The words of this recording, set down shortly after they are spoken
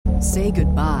Say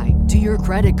goodbye to your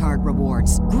credit card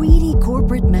rewards. Greedy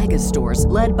corporate mega stores,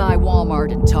 led by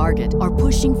Walmart and Target, are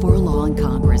pushing for a law in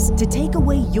Congress to take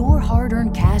away your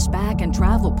hard-earned cash back and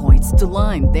travel points to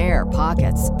line their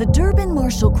pockets. The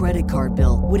Durbin-Marshall credit card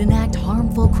bill would enact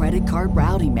harmful credit card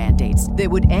routing mandates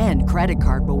that would end credit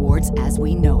card rewards as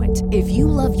we know it. If you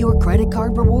love your credit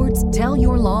card rewards, tell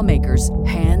your lawmakers,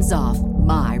 hands off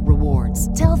my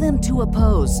rewards. Tell them to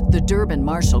oppose the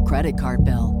Durbin-Marshall credit card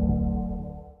bill.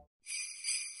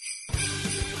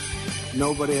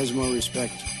 Nobody has more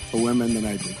respect for women than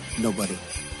I do. Nobody.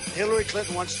 Hillary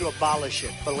Clinton wants to abolish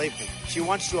it, believe me. She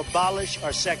wants to abolish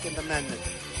our Second Amendment.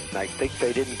 I think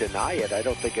they didn't deny it. I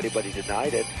don't think anybody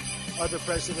denied it. Other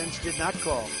presidents did not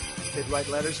call. They'd write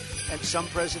letters, and some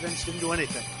presidents didn't do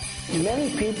anything.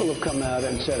 Many people have come out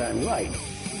and said I'm right.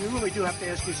 You really do have to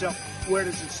ask yourself, where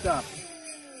does it stop?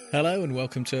 Hello and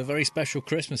welcome to a very special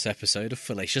Christmas episode of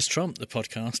Fallacious Trump, the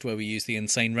podcast where we use the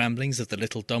insane ramblings of the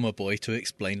little dumber boy to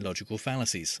explain logical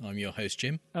fallacies. I'm your host,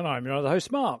 Jim. And I'm your other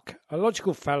host, Mark. A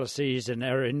logical fallacy is an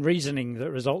error in reasoning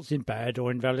that results in bad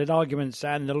or invalid arguments,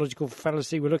 and the logical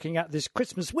fallacy we're looking at this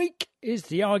Christmas week is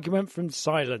the argument from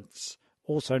silence,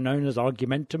 also known as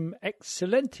argumentum ex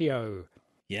silentio.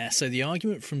 Yeah, so the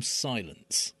argument from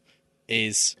silence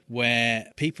is where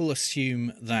people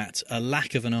assume that a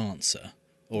lack of an answer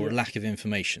or a lack of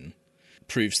information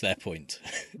proves their point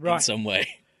in some way.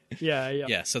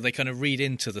 Yeah, so they kind of read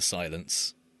into the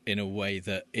silence in a way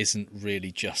that isn't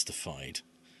really justified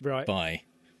by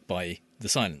the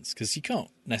silence, because you can't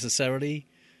necessarily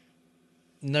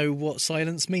know what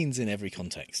silence means in every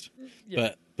context.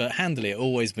 Yeah. But handily, it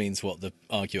always means what the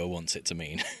arguer wants it to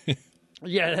mean.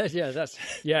 Yes.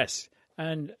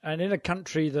 And in a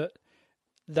country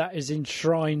that is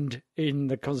enshrined in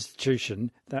the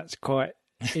Constitution, that's quite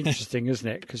interesting, isn't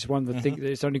it? Because one would think that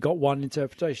it's only got one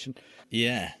interpretation.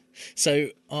 Yeah. So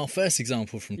our first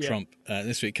example from Trump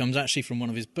this week comes actually from one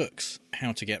of his books,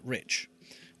 How to Get Rich,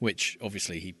 which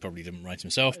obviously he probably didn't write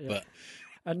himself, but...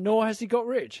 And nor has he got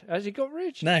rich. Has he got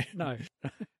rich? No.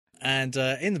 And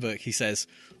in the book he says,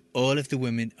 all of the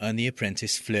women on The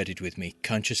Apprentice flirted with me,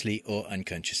 consciously or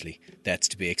unconsciously. That's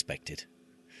to be expected.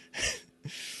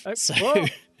 Well,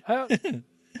 how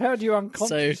do you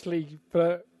unconsciously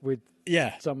flirt with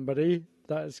somebody?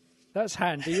 That's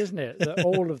handy, isn't it? That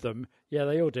all of them,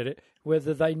 they all did it,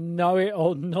 whether they know it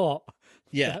or not.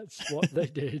 Yeah, that's what they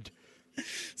did.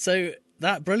 So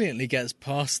that brilliantly gets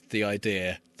past the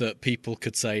idea that people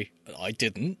could say, I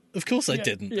didn't. Of course I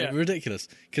didn't. It's ridiculous.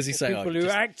 Because you say, people who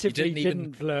actively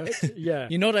didn't flirt. Yeah.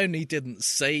 You not only didn't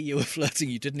say you were flirting,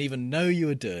 you didn't even know you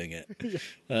were doing it.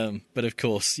 But of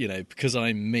course, because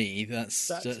I'm me, that's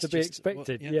to be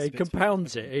expected. He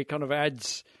compounds it. He kind of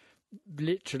adds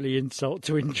literally insult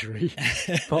to injury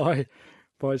by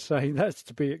saying that's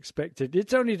to be expected.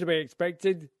 It's only to be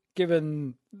expected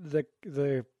given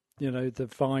the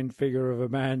fine figure of a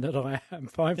man that I am,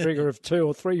 fine figure of two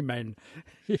or three men,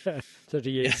 that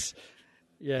he is.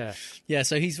 Yeah.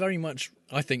 So he's very much,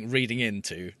 I think, reading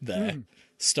into there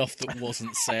stuff that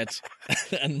wasn't said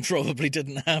and probably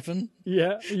didn't happen.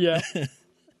 Yeah.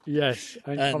 Yes,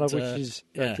 and kind of wishes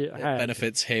that it had. It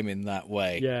benefits him in that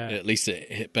way. Yeah. At least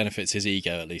it benefits his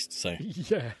ego, at least. So.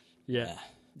 Yeah.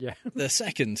 The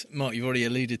second, Mark, you've already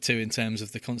alluded to in terms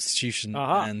of the Constitution,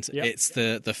 and it's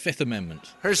the Fifth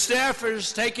Amendment. Her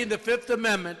staffers taking the Fifth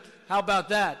Amendment, how about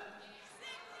that?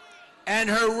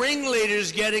 And her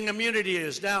ringleaders getting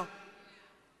immunities. Now,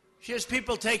 here's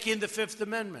people taking the Fifth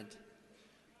Amendment.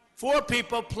 4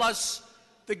 people plus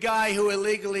the guy who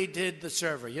illegally did the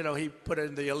server. He put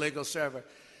in the illegal server.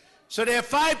 So there are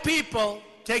 5 people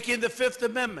taking the Fifth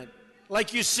Amendment,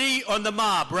 like you see on the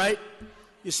mob, right?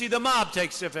 You see the mob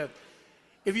takes the Fifth.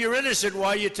 If you're innocent, why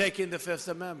are you taking the Fifth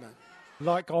Amendment?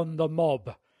 Like on the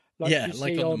mob. Like on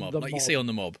the mob. Like you see on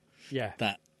the mob. Yeah.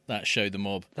 That show, The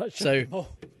Mob.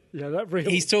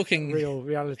 He's talking real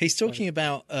reality. He's talking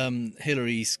about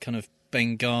Hillary's kind of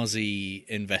Benghazi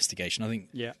investigation. I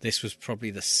think this was probably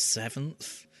the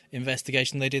 7th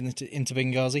investigation they did into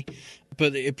Benghazi.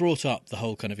 But it brought up the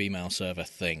whole kind of email server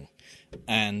thing.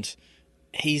 And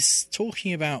he's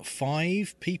talking about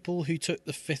 5 people who took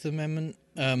the Fifth Amendment.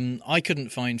 I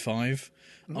couldn't find 5.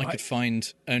 Right. I could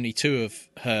find only 2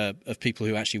 of people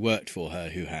who actually worked for her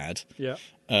who had,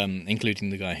 including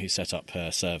the guy who set up her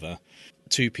server.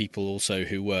 2 people also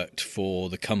who worked for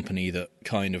the company that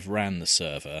kind of ran the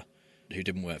server, who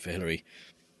didn't work for Hillary.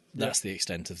 That's the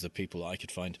extent of the people that I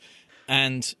could find.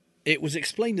 And it was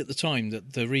explained at the time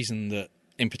that the reason that,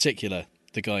 in particular,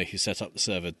 the guy who set up the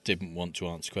server didn't want to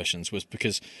answer questions was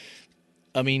because,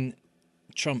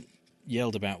 Trump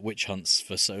yelled about witch hunts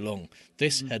for so long.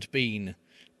 This had been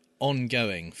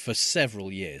ongoing for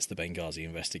several years, the Benghazi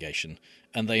investigation,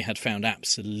 and they had found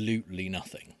absolutely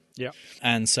nothing. Yeah.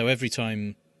 And so every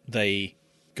time they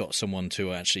got someone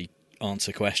to actually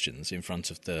answer questions in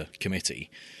front of the committee,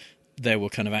 there were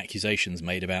kind of accusations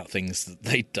made about things that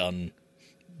they'd done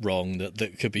wrong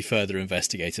that could be further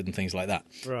investigated and things like that.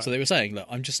 Right. So they were saying, look,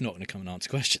 I'm just not going to come and answer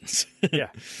questions. Yeah.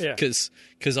 Because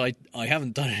I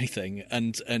haven't done anything,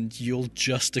 and you'll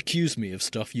just accuse me of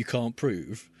stuff you can't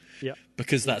prove. Yeah.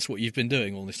 Because that's what you've been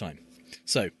doing all this time.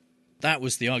 So that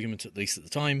was the argument, at least at the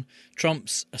time.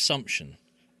 Trump's assumption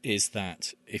is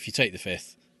that if you take the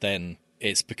Fifth, then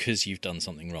it's because you've done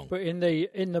something wrong. But in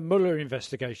the Mueller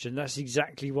investigation, that's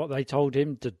exactly what they told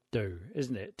him to do,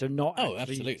 isn't it? To not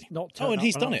absolutely not turn and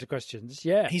he's up done answer it. Questions.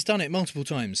 Yeah, he's done it multiple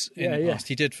times in the past.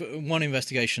 He did for one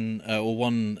investigation or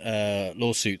one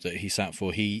lawsuit that he sat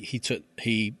for.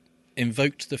 He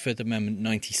invoked the Fifth Amendment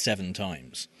 97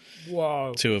 times.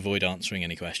 Wow. To avoid answering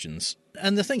any questions.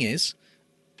 And the thing is,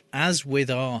 as with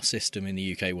our system in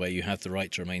the UK, where you have the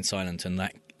right to remain silent, and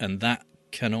that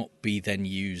cannot be then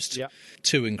used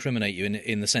to incriminate you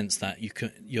in the sense that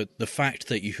the fact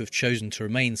that you have chosen to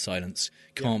remain silent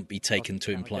can't be taken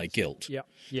to imply guilt.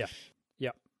 Yeah.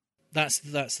 That's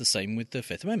the same with the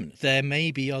Fifth Amendment. There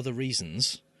may be other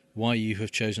reasons why you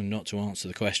have chosen not to answer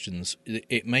the questions.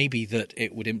 It may be that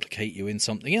it would implicate you in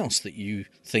something else that you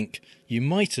think you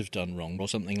might have done wrong or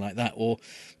something like that. Or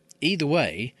either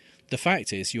way, the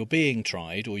fact is you're being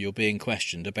tried or you're being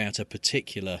questioned about a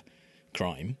particular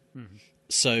crime. Mm-hmm.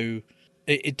 So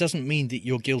it doesn't mean that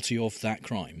you're guilty of that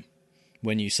crime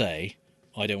when you say,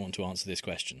 I don't want to answer this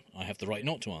question. I have the right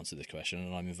not to answer this question,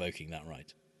 and I'm invoking that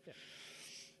right.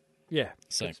 Yeah.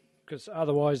 So, because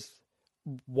otherwise,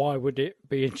 why would it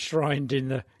be enshrined in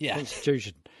the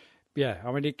Constitution? Yeah,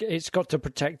 I mean, it's got to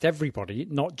protect everybody,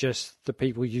 not just the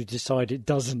people you decide it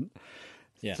doesn't.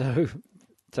 Yeah.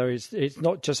 So it's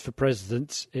not just for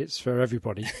presidents, it's for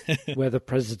everybody. Whether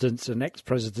presidents and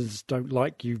ex-presidents don't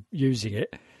like you using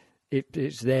it,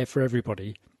 it's there for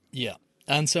everybody. Yeah.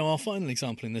 And so our final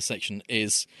example in this section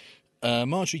is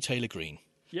Marjorie Taylor Greene.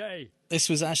 Yay. This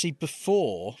was actually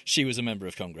before she was a member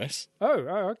of Congress. Oh,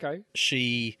 okay.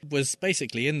 She was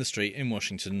basically in the street in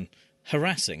Washington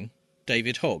harassing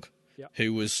David Hogg,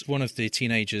 who was one of the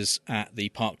teenagers at the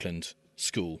Parkland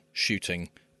school shooting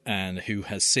and who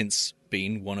has since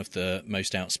been one of the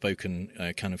most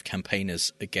outspoken kind of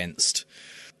campaigners against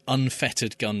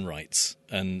unfettered gun rights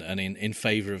and in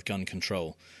favour of gun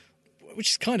control, which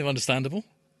is kind of understandable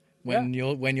when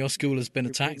your school has been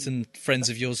attacked and friends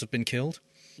of yours have been killed.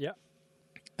 Yeah.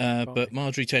 But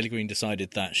Marjorie Taylor Greene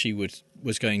decided that she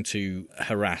was going to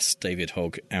harass David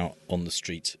Hogg out on the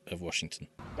street of Washington.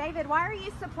 David, why are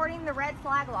you supporting the red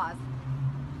flag laws?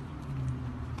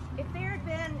 If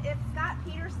Scott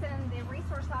Peterson, the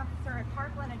resource officer at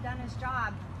Parkland, had done his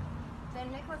job,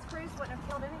 then Nicholas Cruz wouldn't have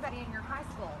killed anybody in your high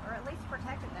school, or at least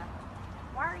protected them.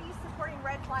 Why are you supporting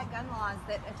red flag gun laws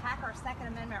that attack our Second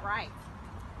Amendment rights?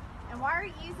 And why are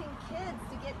you using kids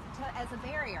as a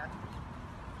barrier?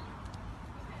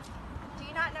 Do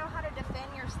you not know how to defend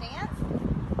your stance?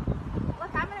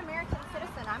 Look, I'm an American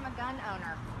citizen. I'm a gun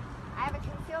owner. I have a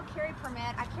concealed carry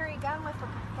permit. I carry a gun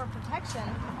for protection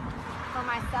for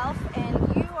myself,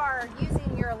 and you are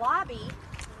using your lobby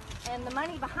and the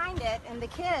money behind it and the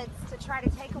kids to try to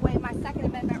take away my Second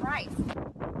Amendment rights.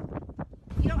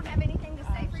 You don't have anything to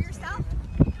say for yourself?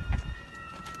 You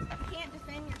can't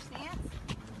defend your stance?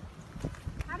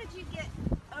 How did you get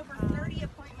over 30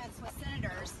 appointments with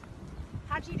senators?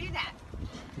 How'd you do that?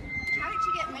 How did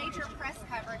you get major press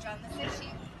coverage on this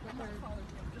issue?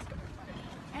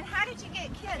 And how did you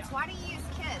get kids? Why do you use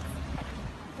kids?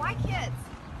 Why kids?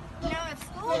 You know,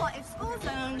 if school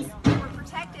zones were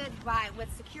protected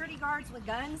with security guards with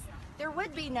guns, there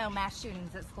would be no mass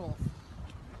shootings at schools.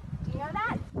 Do you know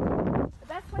that? The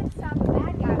best way to stop a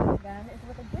bad guy with a gun is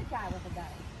with a good guy with a gun.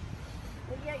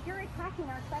 But yet you're attacking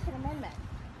our Second Amendment.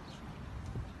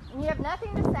 And you have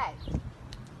nothing to say.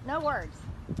 No words.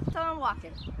 So I'm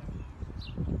walking.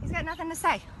 He's got nothing to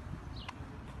say.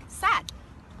 Sad.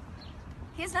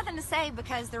 He has nothing to say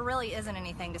because there really isn't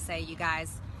anything to say, you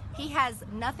guys. He has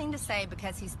nothing to say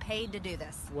because he's paid to do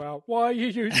this. Well, why are you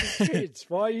using kids?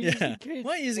 Why are you using kids?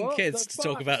 Why are you using kids to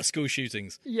talk about school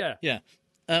shootings? Yeah.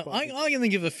 I'm going to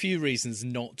give a few reasons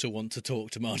not to want to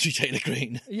talk to Marjorie Taylor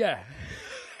Greene. Yeah.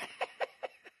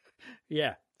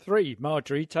 Yeah. 3,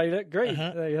 Marjorie Taylor Greene.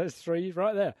 There's 3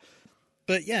 right there.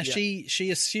 But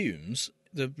she assumes,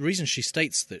 the reason she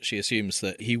states that she assumes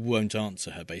that he won't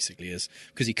answer her basically is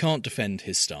because he can't defend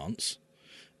his stance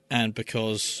and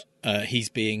because he's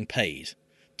being paid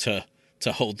to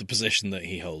hold the position that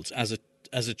he holds as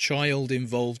as a child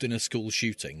involved in a school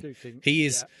shooting. He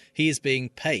is being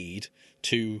paid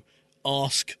to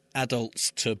ask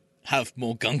adults to have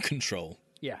more gun control.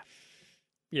 Yeah.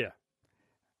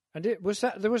 And there was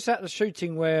the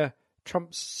shooting where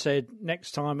Trump said,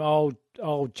 next time I'll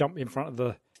jump in front of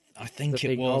the I think the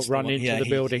it thing, was I'll run into the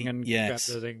building and yes.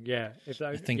 grab the thing. Yeah,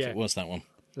 I think it was that one.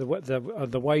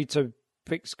 The way to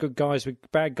fix good guys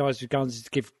with bad guys with guns is to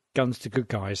give guns to good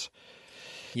guys.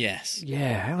 Yes.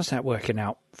 Yeah, how's that working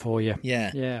out for you?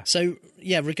 Yeah. So,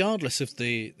 regardless of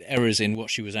the errors in what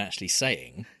she was actually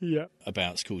saying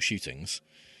about school shootings,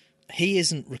 he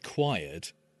isn't required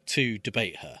to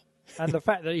debate her. And the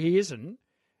fact that he isn't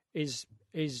is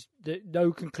that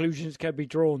no conclusions can be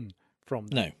drawn from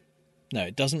that. No,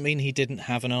 it doesn't mean he didn't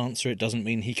have an answer. It doesn't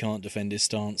mean he can't defend his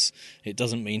stance. It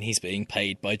doesn't mean he's being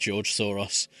paid by George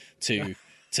Soros to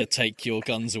take your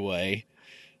guns away.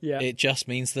 Yeah. It just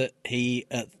means that he,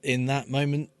 in that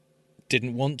moment,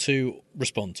 didn't want to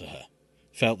respond to her.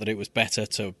 Felt that it was better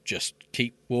to just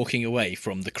keep walking away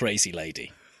from the crazy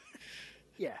lady.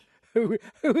 Yeah. Who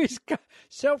is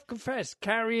self-confessed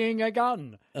carrying a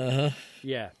gun. Uh-huh.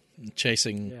 Yeah.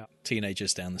 Chasing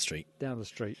teenagers down the street.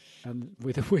 And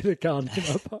with a gun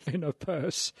in a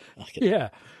purse. Yeah.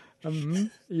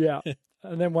 Yeah.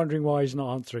 And then wondering why he's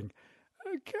not answering.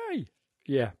 Okay.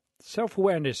 Yeah.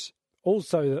 Self-awareness.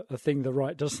 Also a thing the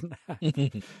right doesn't have.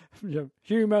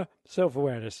 Humour,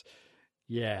 self-awareness.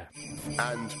 Yeah.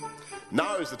 And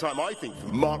now is the time, I think, for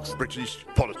Mark's British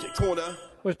Politics Corner.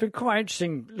 Well, it's been quite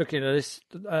interesting looking at this,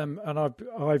 and I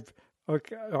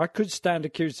could stand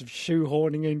accused of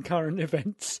shoehorning in current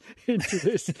events into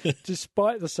this,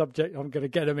 despite the subject I'm going to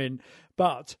get them in.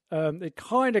 But it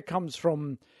kind of comes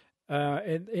from,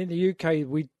 in the UK,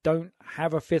 we don't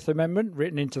have a Fifth Amendment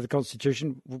written into the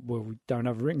Constitution. Well, we don't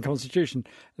have a written Constitution,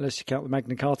 unless you count the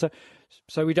Magna Carta.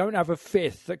 So we don't have a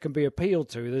fifth that can be appealed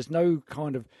to. There's no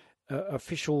kind of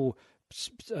official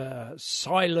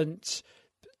silent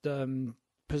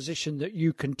position that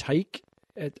you can take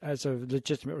as a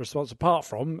legitimate response, apart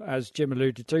from, as Jim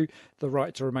alluded to, the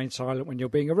right to remain silent when you're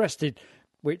being arrested,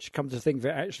 which, come to think of it,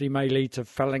 actually may lead to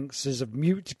phalanxes of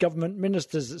mute government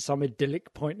ministers at some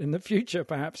idyllic point in the future,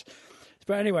 perhaps.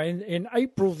 But anyway, in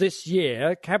April this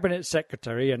year, Cabinet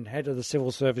Secretary and Head of the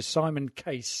Civil Service Simon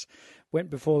Case went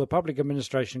before the Public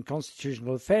Administration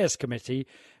Constitutional Affairs Committee,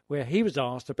 where he was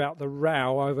asked about the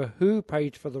row over who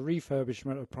paid for the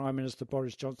refurbishment of Prime Minister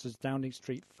Boris Johnson's Downing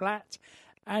Street flat,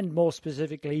 and more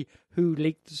specifically, who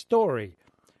leaked the story.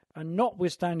 And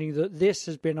notwithstanding that this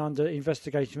has been under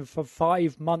investigation for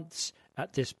 5 months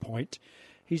at this point,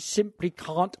 he simply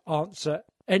can't answer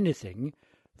anything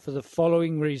for the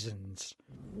following reasons.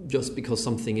 Just because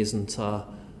something isn't a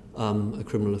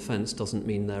criminal offence doesn't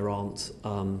mean there aren't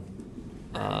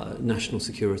national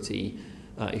security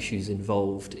issues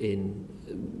involved in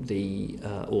the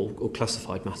or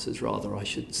classified matters, rather, I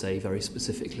should say, very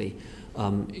specifically,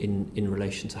 in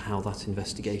relation to how that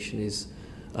investigation is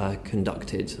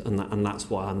conducted, and that's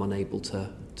why I'm unable to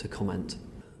comment.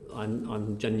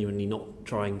 I'm genuinely not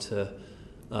trying to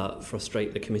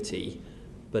frustrate the committee,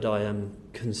 but I am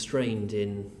constrained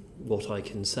in what I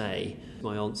can say.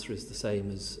 My answer is the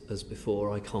same as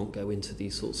before. I can't go into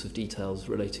these sorts of details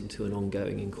relating to an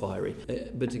ongoing inquiry.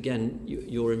 But again,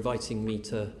 you're inviting me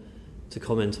to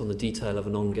comment on the detail of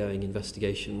an ongoing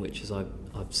investigation, which, as I've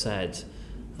said,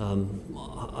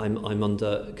 I'm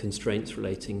under constraints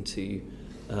relating to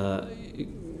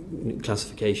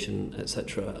classification,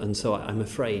 etc. And so I'm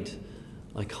afraid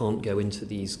I can't go into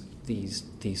these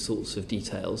sorts of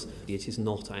details. It is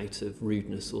not out of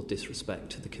rudeness or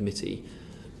disrespect to the committee,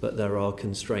 but there are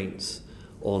constraints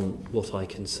on what I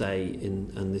can say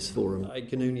in this forum. I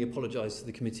can only apologise to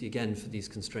the committee again for these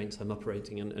constraints I'm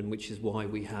operating, and which is why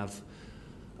we have,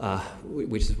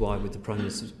 which is why, with the Prime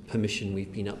Minister's permission,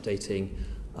 we've been updating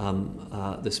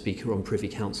the Speaker on Privy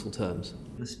Council terms.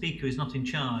 The Speaker is not in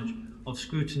charge of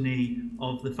scrutiny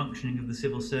of the functioning of the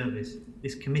civil service.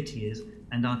 This committee is,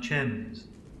 and our chairman is.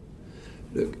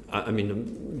 Look, I mean,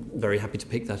 I'm very happy to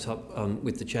pick that up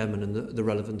with the chairman and the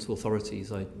relevant authorities.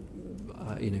 It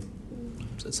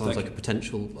sounds like a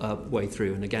potential way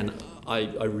through. And again,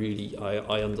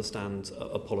 I understand,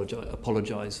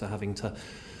 apologise for having to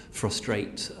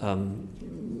frustrate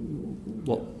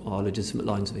what are legitimate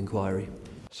lines of inquiry.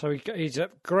 So he's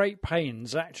at great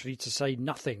pains, actually, to say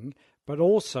nothing, but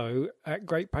also at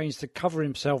great pains to cover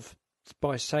himself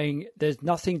by saying there's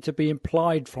nothing to be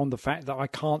implied from the fact that I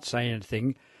can't say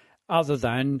anything other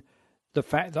than the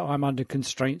fact that I'm under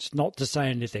constraints not to say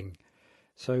anything.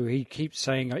 So he keeps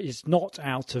saying it's not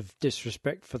out of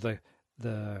disrespect for the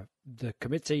the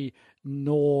committee,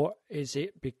 nor is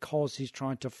it because he's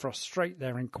trying to frustrate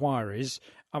their inquiries.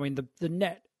 I mean, the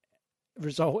net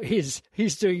result is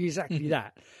he's doing exactly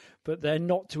that, but they're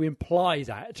not to imply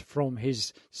that from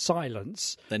his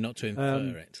silence. They're not to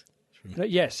infer it.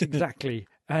 Yes, exactly.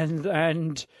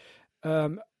 And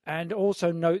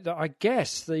also note that I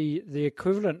guess the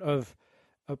equivalent of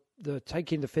the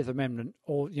taking the Fifth Amendment,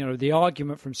 or the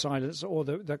argument from silence, or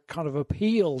the kind of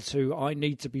appeal to I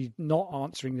need to be not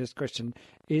answering this question,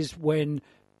 is when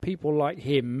people like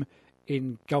him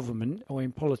in government or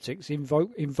in politics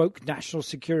invoke national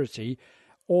security,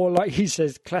 or like he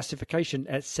says, classification,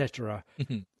 etc.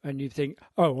 And you think,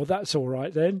 oh well, that's all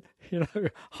right then.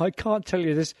 I can't tell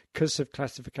you this because of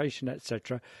classification,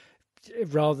 etc.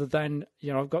 Rather than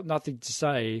I've got nothing to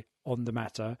say on the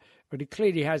matter, but he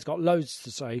clearly has got loads to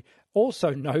say.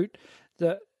 Also note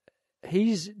that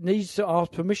he needs to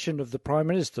ask permission of the Prime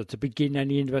Minister to begin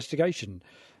any investigation.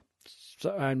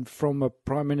 And from a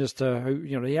Prime Minister who,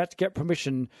 he had to get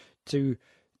permission to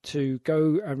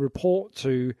go and report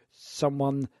to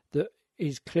someone that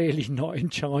is clearly not in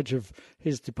charge of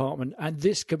his department. And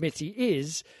this committee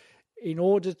is, in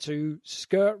order to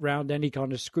skirt round any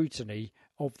kind of scrutiny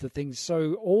of the things.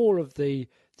 So all of the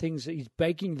things that he's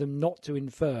begging them not to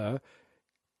infer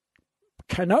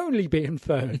can only be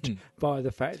inferred by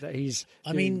the fact that he's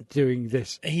doing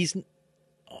this.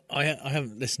 I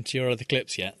haven't listened to your other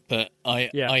clips yet, but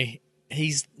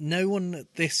he's no one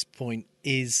at this point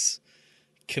is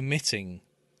committing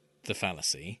the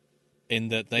fallacy in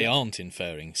that they aren't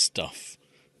inferring stuff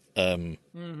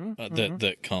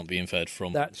that can't be inferred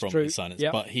from the silence.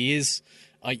 Yep. But he is.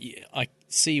 I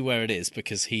see where it is,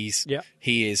 because he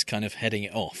is kind of heading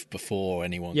it off before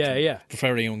anyone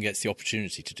before anyone gets the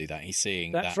opportunity to do that. He's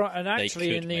seeing that's right, and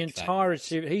actually in the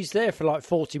entirety, he's there for like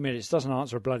 40 minutes, doesn't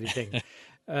answer a bloody thing,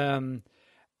 and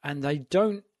they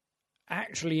don't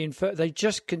actually infer. They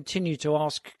just continue to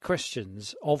ask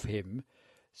questions of him.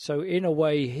 So in a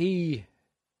way, he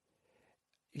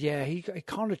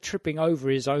kind of tripping over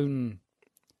his own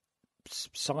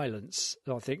silence,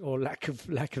 I think, or lack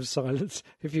of silence,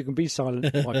 if you can be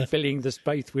silent by filling the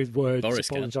space with words, Boris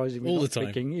apologising all for the not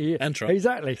time. speaking. And Trump.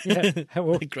 Exactly. Yeah,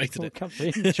 we'll come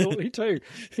in shortly too.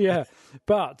 Yeah,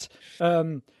 but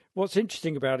what's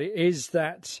interesting about it is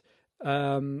that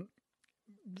this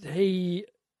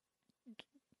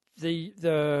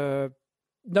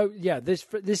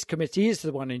committee is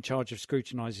the one in charge of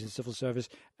scrutinising the civil service,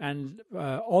 and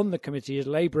on the committee is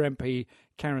Labour MP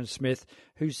Karen Smith,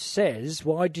 who says,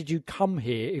 why did you come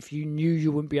here if you knew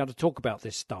you wouldn't be able to talk about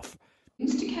this stuff?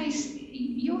 Mr. Case,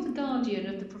 you're the guardian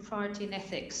of the propriety and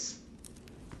ethics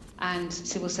and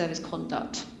civil service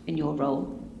conduct in your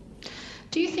role.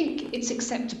 Do you think it's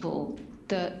acceptable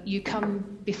that you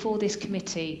come before this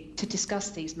committee to discuss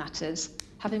these matters,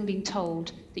 having been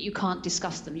told that you can't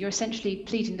discuss them? You're essentially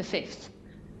pleading the Fifth.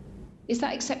 Is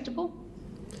that acceptable?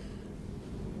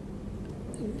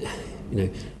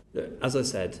 As I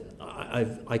said,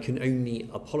 I can only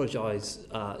apologise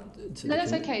to... No,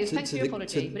 that's okay. Thanks for your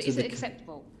apology, but is it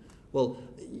acceptable? Well,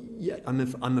 yeah,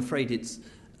 I'm afraid it's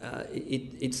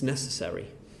necessary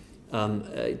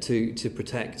to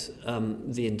protect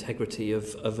the integrity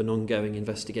of an ongoing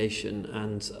investigation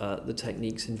and the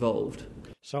techniques involved.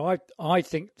 So I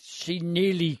think she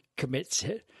nearly commits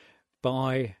it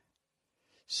by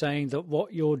saying that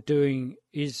what you're doing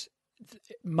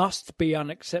must be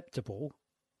unacceptable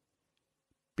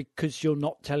because you're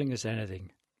not telling us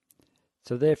anything.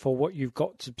 So therefore what you've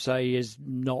got to say is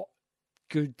not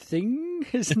good thing.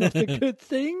 It's not a good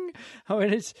thing. I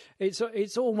mean, it's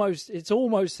almost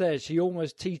there. She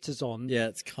almost teeters on. Yeah,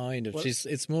 it's kind of.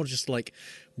 It's more just like,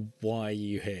 why are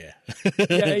you here?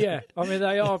 Yeah. I mean,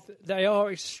 they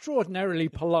are extraordinarily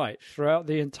polite throughout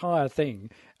the entire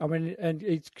thing. I mean, and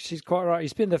she's quite right.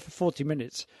 He's been there for 40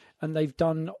 minutes, and they've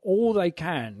done all they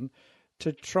can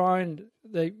to try and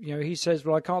he says,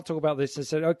 well, I can't talk about this. I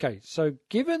said, okay, so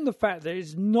given the fact that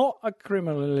it's not a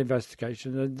criminal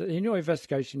investigation, and in your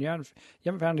investigation you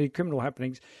haven't found any criminal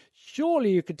happenings,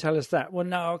 surely you could tell us that. Well,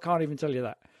 no, I can't even tell you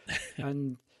that.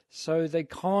 And so they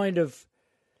kind of,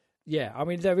 I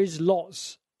mean, there is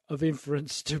lots of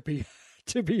inference to be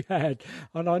had,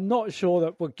 and I'm not sure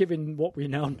that, given what we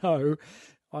now know,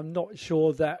 I'm not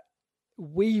sure that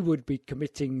we would be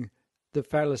committing the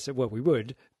fallacy. Well, we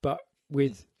would, but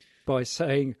by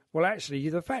saying, well, actually,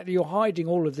 the fact that you're hiding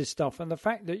all of this stuff and the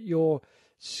fact that you're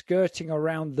skirting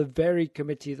around the very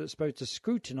committee that's supposed to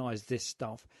scrutinise this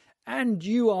stuff, and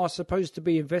you are supposed to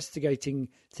be investigating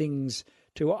things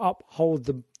to uphold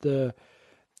the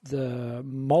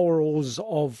morals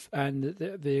of and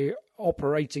the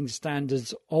operating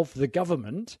standards of the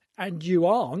government, and you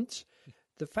aren't,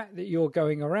 the fact that you're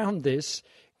going around this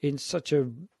in such a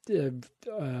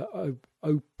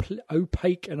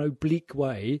opaque and oblique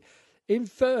way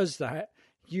infers that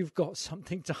you've got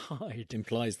something to hide. It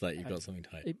implies that you've got something to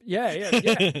hide.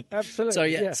 Yeah,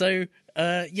 absolutely. So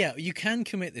you can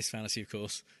commit this fallacy, of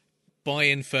course, by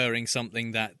inferring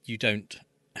something that you don't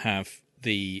have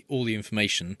all the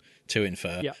information to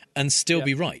infer, and still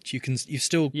be right. You've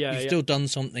still done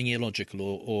something illogical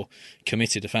or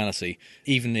committed a fallacy,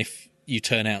 even if you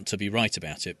turn out to be right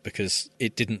about it, because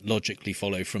it didn't logically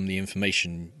follow from the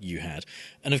information you had.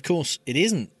 And of course, it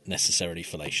isn't necessarily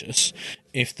fallacious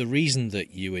if the reason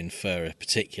that you infer a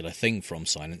particular thing from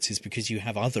silence is because you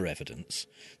have other evidence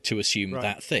to assume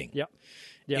that thing. Yep.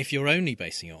 If you're only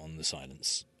basing it on the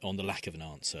silence, on the lack of an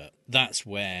answer, that's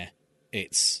where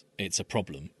it's a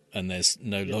problem, and there's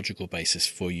no logical basis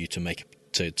for you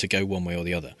to go one way or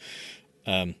the other.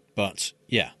 But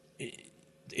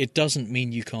it doesn't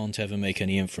mean you can't ever make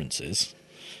any inferences,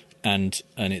 and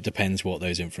it depends what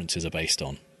those inferences are based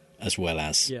on, as well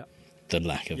as the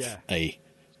lack of a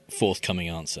forthcoming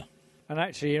answer. And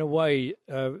actually, in a way,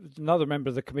 another member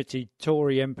of the committee,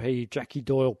 Tory MP Jackie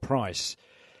Doyle-Price,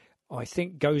 I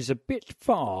think goes a bit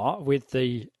far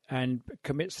and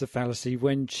commits the fallacy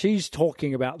when she's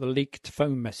talking about the leaked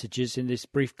phone messages in this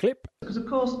brief clip. Because, of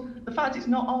course, the fact it's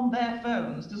not on their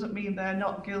phones doesn't mean they're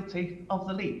not guilty of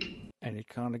the leak. And you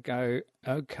kind of go,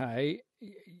 okay,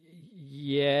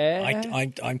 yeah.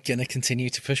 I'm going to continue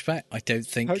to push back. I don't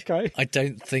think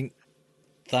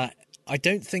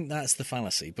that's the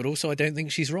fallacy, but also I don't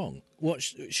think she's wrong. What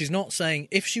she's not saying,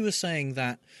 if she was saying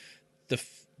that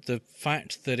the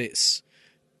fact that it's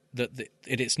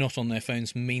not on their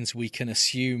phones means we can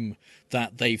assume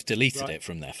that they've deleted it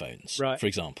from their phones, for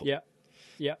example.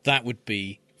 Yeah. That would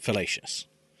be fallacious.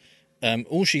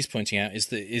 All she's pointing out is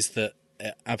that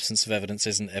absence of evidence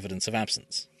isn't evidence of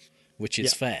absence, which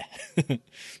is fair.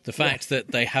 The fact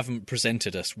that they haven't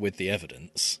presented us with the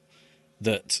evidence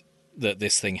that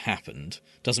this thing happened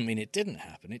doesn't mean it didn't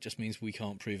happen. It just means we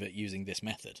can't prove it using this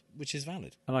method, which is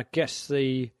valid. And I guess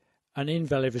an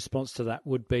invalid response to that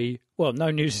would be, well, no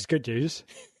news is good news.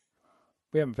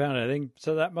 We haven't found anything,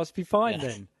 so that must be fine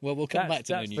then. Well, we'll come back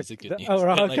to no news is good news. Oh,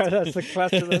 right, okay, that's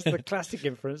the classic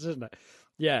inference, isn't it?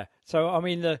 Yeah. So, I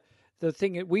mean, the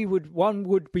thing one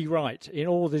would be right in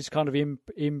all these kind of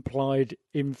implied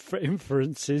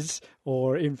inferences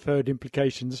or inferred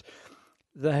implications.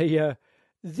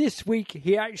 This week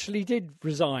he actually did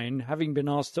resign, having been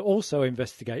asked to also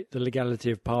investigate the legality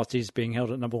of parties being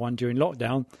held at Number One during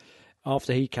lockdown,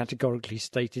 after he categorically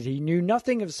stated he knew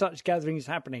nothing of such gatherings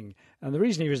happening. And the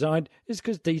reason he resigned is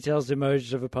because details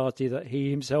emerged of a party that he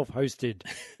himself hosted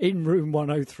in room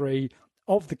 103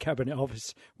 of the Cabinet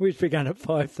Office, which began at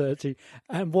 5:30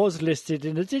 and was listed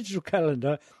in a digital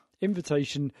calendar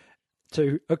invitation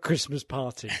to a Christmas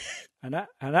party. And at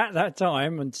that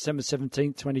time, on December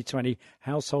 17th, 2020,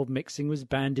 household mixing was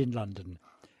banned in London.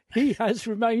 He has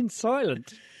remained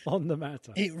silent on the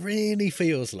matter. It really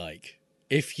feels like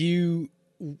if you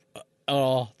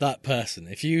are that person,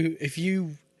 if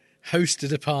you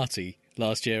hosted a party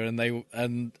last year and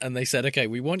they said, okay,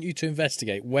 we want you to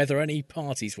investigate whether any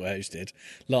parties were hosted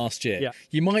last year,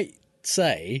 you might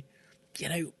say,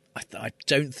 I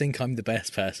don't think I'm the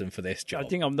best person for this job. I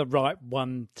think I'm the right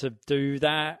one to do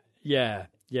that. Yeah,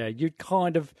 you'd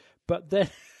kind of, but then...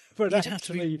 You'd have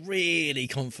to be really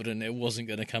confident it wasn't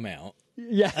going to come out.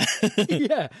 Yeah,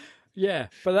 yeah.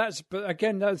 But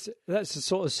again, that's a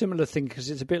sort of similar thing, because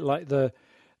it's a bit like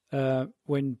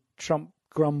when Trump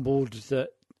grumbled that,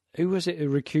 who was it who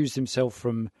recused himself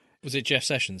from? Was it Jeff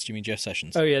Sessions? Do you mean Jeff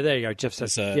Sessions? Oh yeah, there you go, Jeff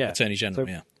Sessions. Attorney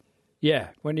General. Yeah,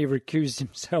 when he recused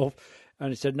himself and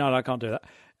he said, no, I can't do that,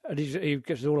 and he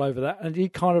gets all over that, and he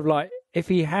kind of like, if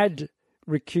he had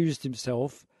recused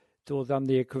himself, or done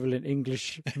the equivalent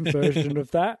English version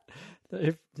of that,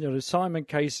 if Simon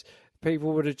case,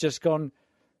 people would have just gone,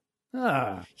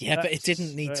 but it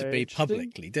didn't need to be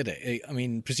publicly, did it? I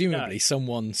mean, presumably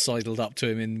someone sidled up to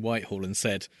him in Whitehall and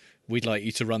said, we'd like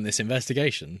you to run this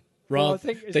investigation.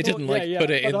 They didn't put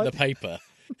it in the paper.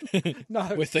 No,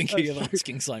 we're thinking of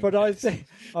asking Simon. But I think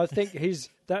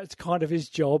that's kind of his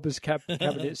job as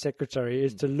cabinet secretary,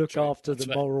 is to look after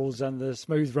the morals and the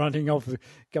smooth running of the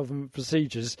government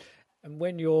procedures. And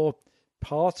when you're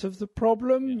part of the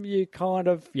problem, you kind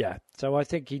of So I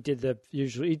think he did the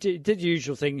usual. He did the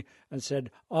usual thing and said,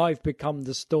 "I've become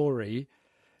the story,"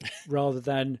 rather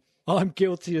than "I'm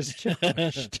guilty as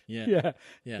charged." Yeah.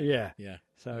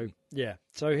 So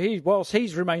whilst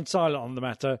he's remained silent on the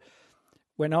matter,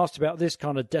 when asked about this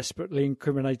kind of desperately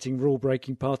incriminating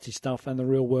rule-breaking party stuff and the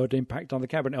real-world impact on the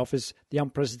Cabinet Office, the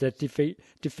unprecedented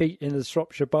defeat in the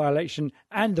Shropshire by-election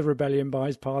and the rebellion by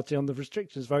his party on the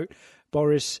restrictions vote,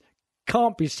 Boris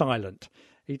can't be silent.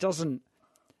 He doesn't,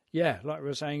 like we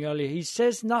were saying earlier, he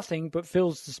says nothing but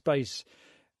fills the space.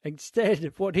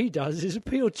 Instead, what he does is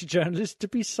appeal to journalists to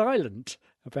be silent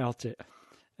about it.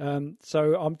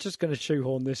 So I'm just going to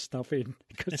shoehorn this stuff in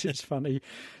because it's funny.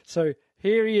 So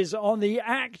here he is on the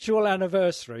actual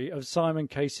anniversary of Simon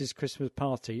Case's Christmas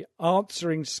party,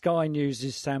 answering Sky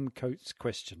News' Sam Coates'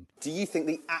 question. Do you think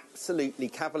the absolutely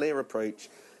cavalier approach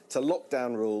to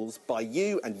lockdown rules by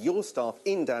you and your staff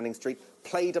in Downing Street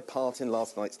played a part in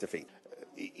last night's defeat?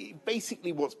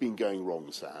 Basically, what's been going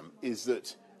wrong, Sam, is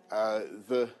that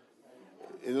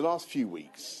in the last few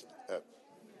weeks,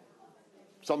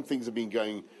 some things have been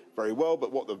going very well,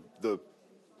 but what the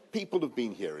people have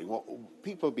been hearing,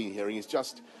 is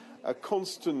just a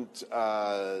constant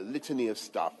litany of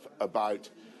stuff about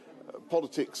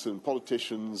politics and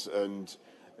politicians and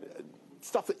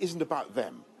stuff that isn't about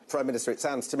them. Prime Minister, it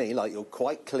sounds to me like you're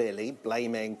quite clearly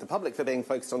blaming the public for being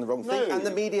focused on the wrong thing and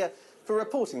the media for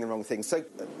reporting the wrong thing. So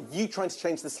you trying to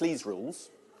change the sleaze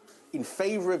rules in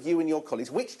favour of you and your colleagues,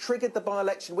 which triggered the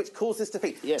by-election, which caused this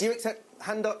defeat. Yes. Do you accept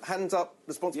hands up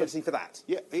responsibility for that?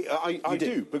 Yeah, I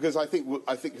do, because I think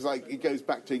it goes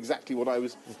back to exactly what I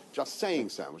was just saying,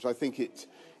 Sam, which I think it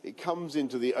comes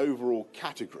into the overall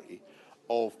category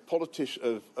of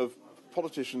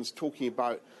politicians talking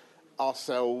about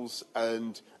ourselves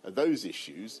and those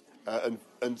issues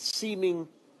and seeming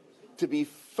to be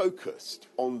focused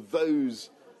on those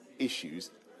issues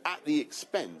at the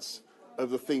expense of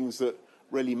the things that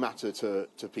really matter to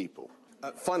people.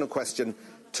 Final question.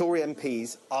 Tory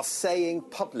MPs are saying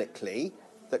publicly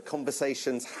that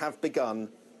conversations have begun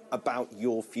about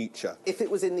your future. If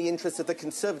it was in the interest of the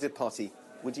Conservative Party,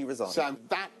 would you resign? Sam,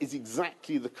 that is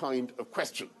exactly the kind of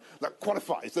question that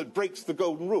qualifies, that breaks the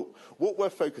golden rule. What we're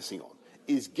focusing on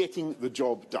is getting the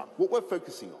job done. What we're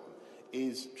focusing on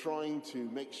is trying to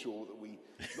make sure that we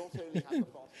not only have the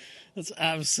party... That's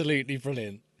absolutely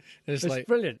brilliant. It's like,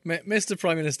 brilliant. Mr.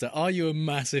 Prime Minister, are you a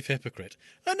massive hypocrite?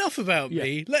 Enough about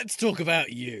me. Let's talk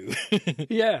about you.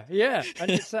 Yeah.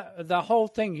 And it's the whole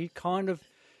thing. He kind of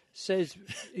says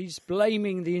he's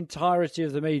blaming the entirety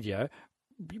of the media.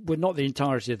 Well, not the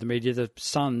entirety of the media. The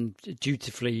Sun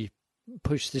dutifully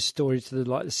pushed this story to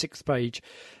the sixth page.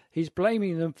 He's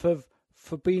blaming them for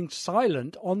being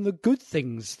silent on the good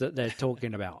things that they're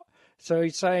talking about. So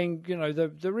he's saying,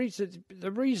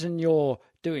 the reason you're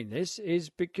doing this is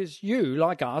because you,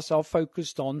 like us, are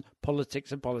focused on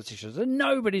politics and politicians, and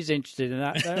nobody's interested in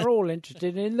that. They're all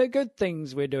interested in the good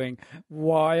things we're doing.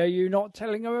 Why are you not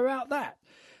telling them about that?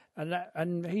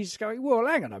 And he's going, well,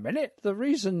 hang on a minute. The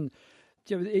reason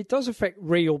it does affect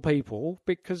real people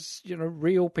because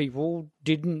real people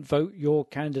didn't vote your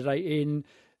candidate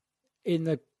in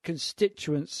the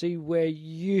constituency where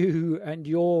you and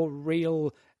your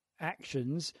real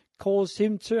actions caused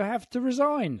him to have to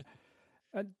resign.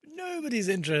 And nobody's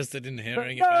interested in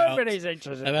hearing about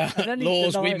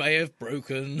laws we may have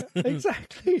broken.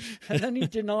 Exactly. And then he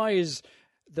denies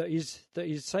that he's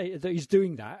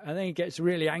doing that, and then he gets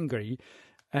really angry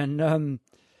and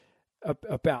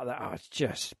about that. Oh, it's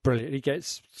just brilliant. He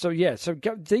gets so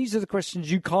these are the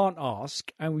questions you can't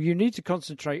ask, and you need to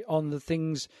concentrate on the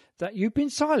things that you've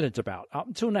been silent about up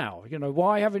until now.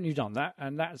 Why haven't you done that?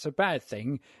 And that's a bad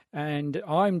thing. And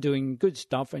I'm doing good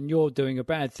stuff, and you're doing a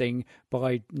bad thing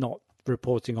by not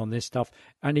reporting on this stuff.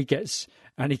 And he gets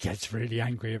really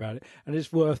angry about it. And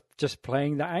it's worth just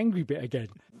playing that angry bit again.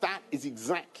 That is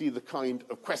exactly the kind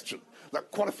of question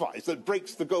that qualifies, that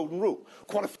breaks the golden rule.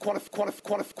 Qualifies,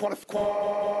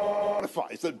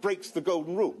 that breaks the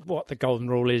golden rule. What the golden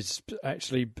rule is,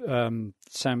 actually,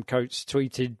 Sam Coates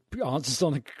tweeted answers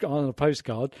on a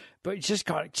postcard, but he just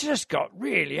got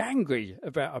really angry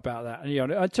about that.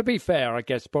 And to be fair, I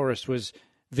guess Boris was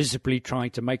visibly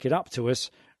trying to make it up to us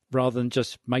rather than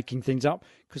just making things up,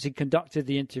 because he conducted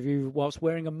the interview whilst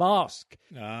wearing a mask,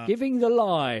 giving the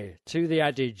lie to the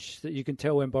adage that you can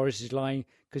tell when Boris is lying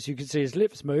because you can see his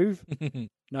lips move.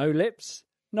 No lips,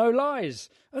 no lies.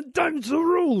 And them's the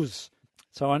rules.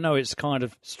 So I know it's kind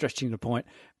of stretching the point,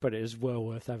 but it is well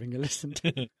worth having a listen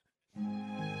to.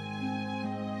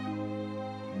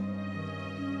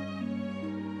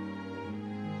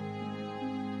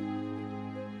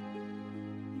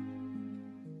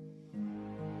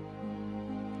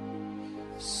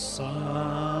 Silence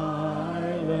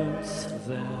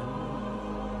them,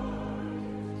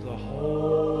 the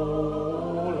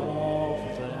whole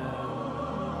of them.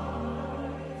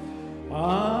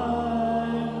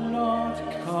 I'm not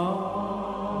coming.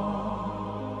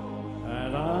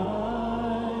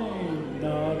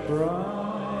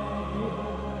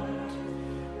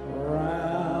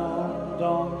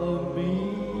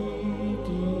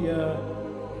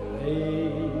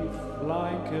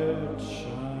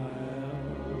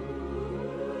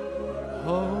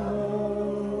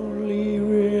 Wholly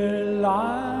reliant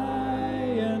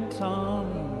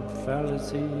on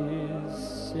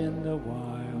fallacies in the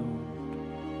wild.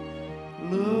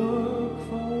 Look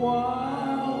for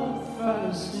wild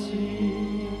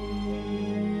fallacies.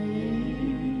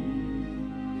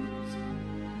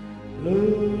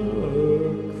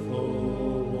 Look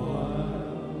for wild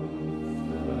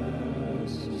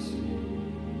fallacies.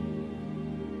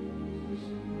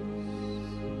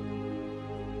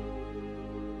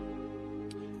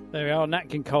 There we are, Nat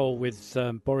King Cole with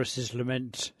Boris's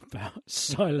lament about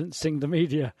silencing the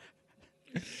media.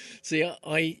 See,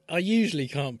 I usually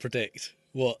can't predict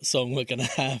what song we're going to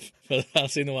have for the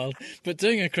Fallacy in the Wild, but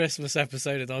doing a Christmas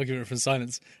episode of Argument from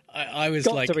Silence, I was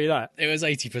Got like, to be that. It was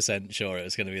 80% sure it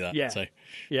was going to be that. Yeah, so,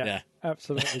 yeah.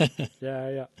 Absolutely.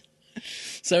 yeah.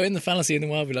 So in the Fallacy in the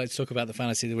Wild, we like to talk about the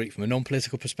fallacy of the week from a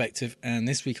non-political perspective, and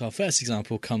this week our first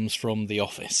example comes from The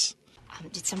Office.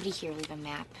 Did somebody here leave a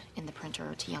map in the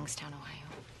printer to Youngstown, Ohio?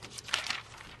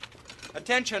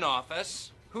 Attention,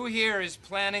 office. Who here is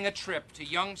planning a trip to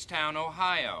Youngstown,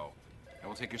 Ohio? I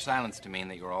will take your silence to mean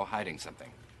that you're all hiding something.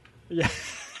 Yeah.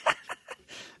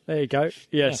 There you go.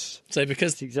 Yes. Yeah. So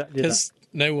because exactly that.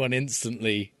 No one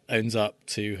instantly owns up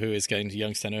to who is going to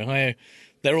Youngstown, Ohio,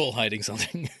 they're all hiding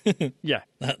something. Yeah.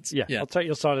 I'll take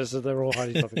your silence as they're all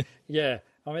hiding something. Yeah.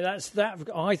 I mean, that's that.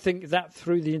 I think that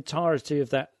through the entirety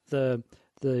of that, the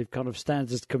kind of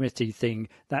standards committee thing,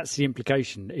 that's the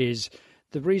implication, is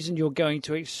the reason you're going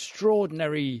to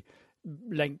extraordinary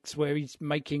lengths where he's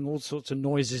making all sorts of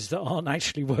noises that aren't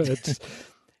actually words.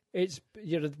 It's,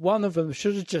 one of them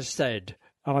should have just said,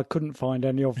 and I couldn't find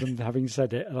any of them having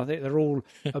said it, and I think they're all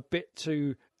a bit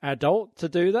too adult to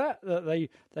do that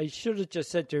they should have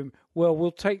just said to him, well,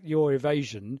 we'll take your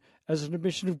evasion as an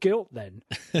admission of guilt then.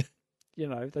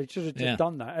 They should have just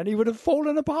done that, and he would have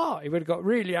fallen apart. He would have got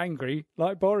really angry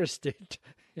like Boris did.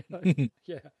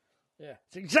 Yeah.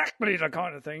 It's exactly the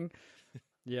kind of thing.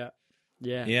 Yeah.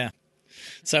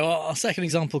 So our second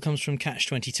example comes from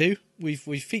Catch-22.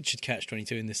 We've featured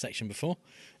Catch-22 in this section before,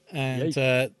 and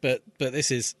but this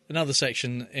is another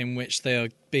section in which they are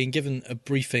being given a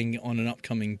briefing on an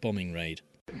upcoming bombing raid.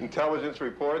 Intelligence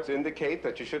reports indicate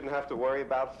that you shouldn't have to worry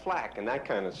about flak and that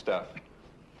kind of stuff.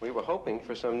 We were hoping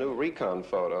for some new recon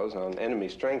photos on enemy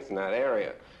strength in that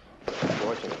area.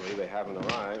 Unfortunately, they haven't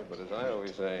arrived, but as I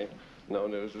always say, no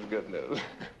news is good news.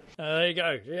 There you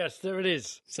go. Yes, there it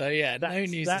is. So, no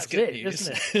news is good news.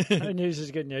 Isn't it? No news is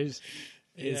good news.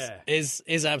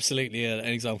 Is absolutely an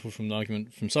example from an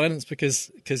argument from silence,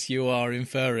 because you are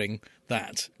inferring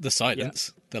that the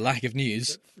silence, the lack of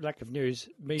news,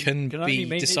 can be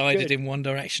decided in one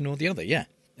direction or the other. Yeah,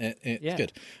 it's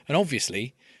good. And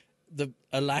obviously,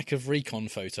 a lack of recon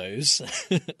photos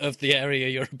of the area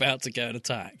you're about to go and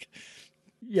attack.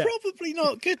 Yeah. Probably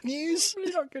not good news.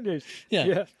 Probably not good news.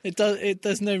 Yeah.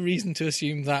 There's no reason to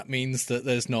assume that means that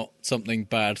there's not something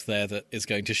bad there that is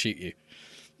going to shoot you.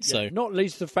 So not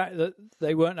least the fact that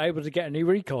they weren't able to get any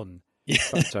recon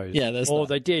photos. Or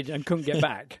they did and couldn't get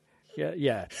back.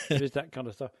 Yeah. There's that kind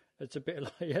of stuff. It's a bit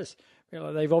like,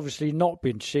 they've obviously not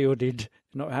been shielded,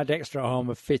 not had extra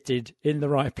armour fitted in the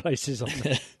right places on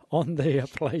the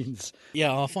planes. Yeah,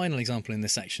 our final example in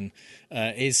this section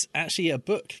is actually a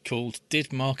book called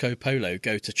Did Marco Polo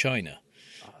Go to China?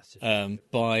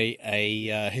 By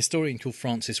a historian called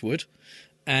Frances Wood.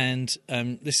 And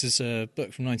this is a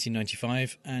book from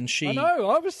 1995, and she... I know,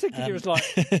 I was thinking it was like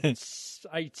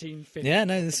 1850. Yeah,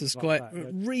 no, this was quite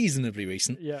reasonably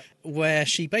recent, where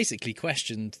she basically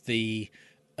questioned the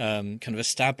kind of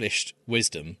established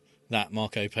wisdom that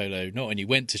Marco Polo not only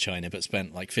went to China, but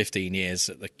spent like 15 years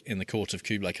in the court of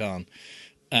Kublai Khan.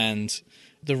 And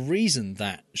the reason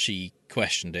that she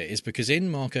questioned it is because in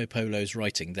Marco Polo's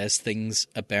writing, there's things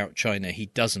about China he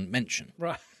doesn't mention.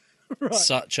 Right.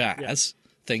 Such as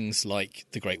things like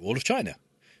the Great Wall of China,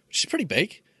 which is pretty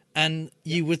big, and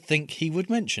you would think he would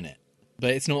mention it.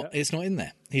 But it's not in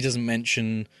there. He doesn't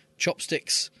mention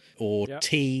chopsticks or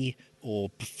tea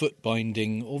or foot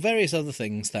binding or various other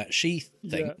things that she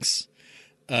thinks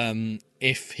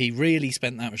if he really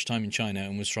spent that much time in China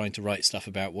and was trying to write stuff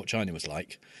about what China was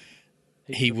like,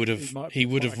 he would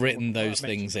have written those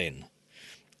things in.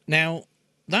 Now,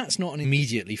 that's not an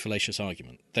immediately fallacious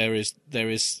argument. There is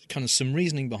kind of some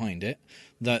reasoning behind it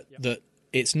that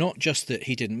it's not just that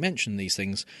he didn't mention these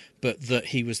things, but that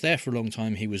he was there for a long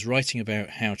time. He was writing about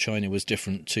how China was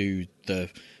different to the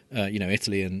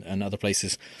Italy and other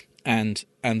places, and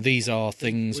these are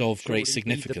things of great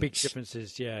significance. The big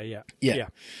differences, yeah.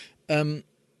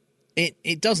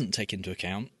 It doesn't take into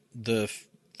account the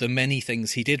many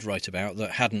things he did write about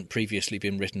that hadn't previously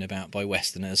been written about by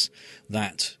Westerners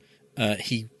that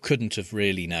he couldn't have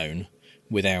really known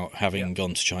without having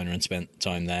gone to China and spent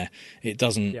time there. It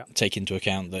doesn't take into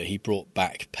account that he brought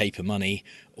back paper money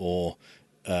or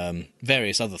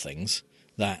various other things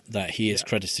that he is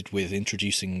credited with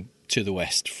introducing to the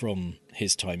West from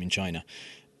his time in China.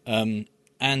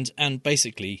 And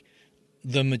basically,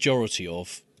 the majority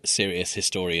of serious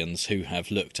historians who have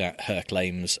looked at her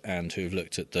claims and who have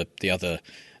looked at the other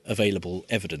available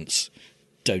evidence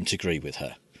don't agree with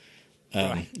her.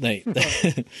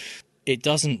 It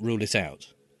doesn't rule it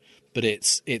out, but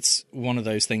it's one of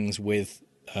those things with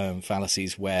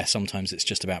fallacies where sometimes it's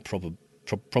just about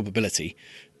probability,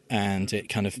 and it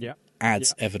kind of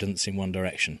adds evidence in one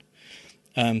direction.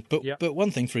 But one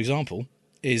thing, for example,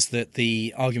 is that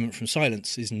the argument from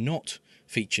silence is not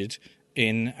featured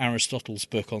in Aristotle's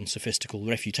book on sophistical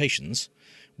refutations,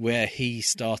 where he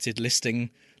started listing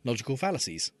logical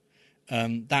fallacies.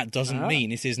 That doesn't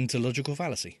mean it isn't a logical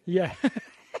fallacy. Yeah.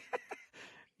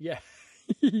 Yeah.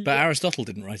 But Aristotle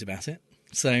didn't write about it,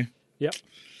 so... Yep.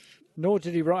 Nor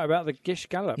did he write about the Gish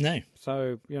Gallop. No.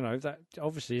 So, that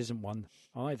obviously isn't one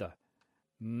either.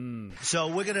 So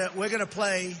we're gonna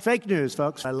play fake news,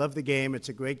 folks. I love the game. It's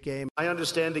a great game. I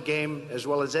understand the game as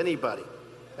well as anybody.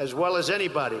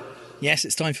 Yes,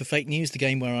 it's time for Fake News, the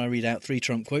game where I read out 3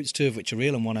 Trump quotes, 2 of which are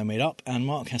real and 1 I made up, and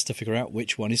Mark has to figure out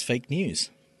which one is fake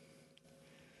news.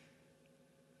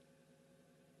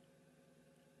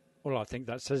 Well, I think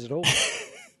that says it all.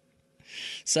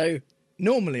 So,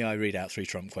 normally I read out 3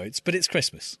 Trump quotes, but it's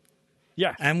Christmas.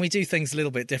 Yeah. And we do things a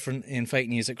little bit different in Fake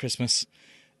News at Christmas.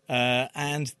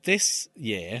 And this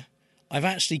year, I've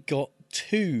actually got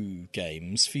 2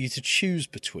 games for you to choose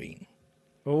between.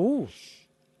 Oh,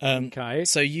 okay.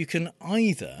 So you can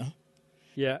either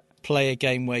play a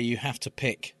game where you have to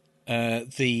pick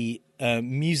the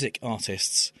music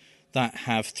artists that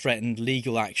have threatened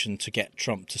legal action to get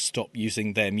Trump to stop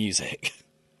using their music.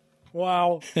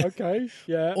 Wow, okay,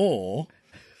 yeah. Or...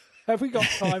 Have we got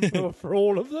time for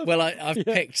all of them? Well, I've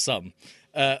picked some.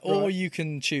 Or you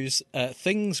can choose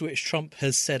things which Trump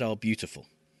has said are beautiful.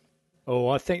 Oh,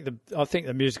 I think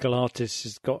the musical artist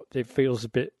has got. It feels a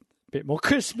bit more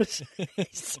Christmas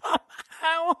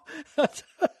somehow.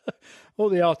 All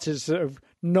the artists that have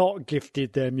not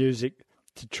gifted their music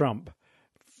to Trump,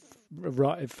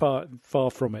 right? Far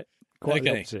from it. Quite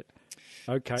the opposite.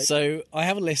 Okay. So I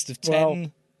have a list of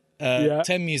 10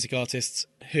 music artists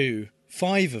who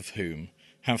 5 of whom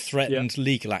have threatened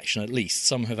legal action. At least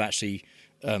some have actually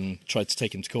tried to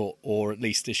take him to court, or at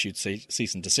least issued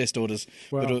cease and desist orders.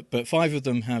 Well, but 5 of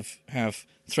them have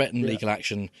threatened legal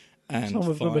action, and some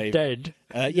of 5, them are dead.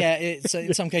 It's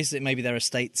in some cases it may be their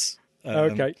estates.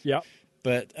 Okay, yeah.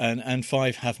 But and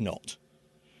 5 have not.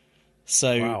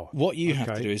 So what you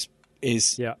have to do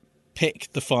is pick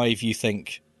the 5 you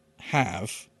think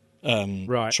have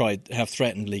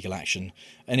threatened legal action,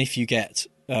 and if you get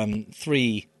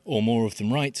 3 or more of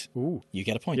them right, you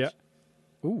get a point. Yeah.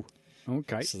 Ooh.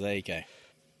 Okay. So there you go.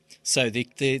 So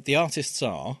the artists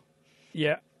are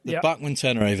the Bachman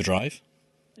Turner Overdrive,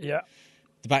 the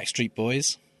Backstreet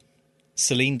Boys,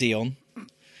 Celine Dion,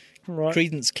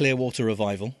 Creedence Clearwater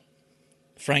Revival,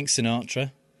 Frank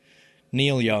Sinatra,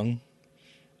 Neil Young,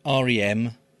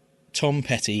 R.E.M., Tom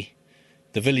Petty,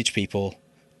 The Village People,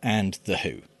 and The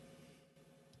Who.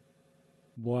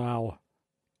 Wow.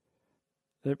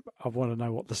 I want to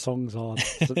know what the songs are.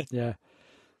 Yeah.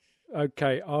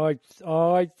 Okay,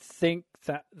 I think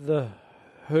that The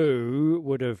Who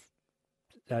would have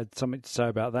had something to say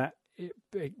about that.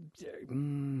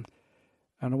 And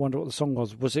I wonder what the song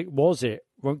was. Was it?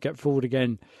 Won't Get Fooled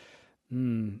Again.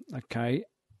 Okay.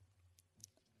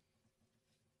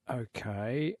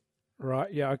 Okay.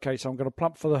 Right, yeah, okay, so I'm going to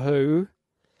plump for The Who.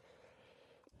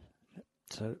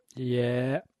 So,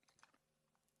 yeah.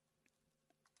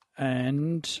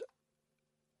 And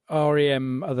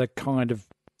R.E.M. are those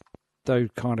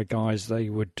kind of guys. They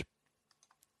would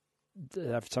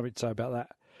have something to say about that.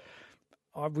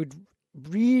 I would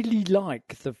really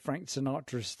like the Frank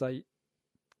Sinatra estate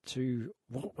to,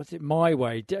 what was it, My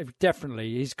Way?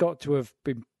 Definitely, he's got to have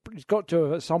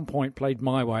at some point played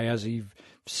My Way as he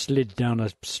slid down a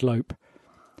slope.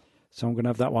 So I'm going to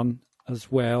have that one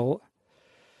as well.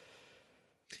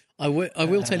 I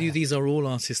will tell you, these are all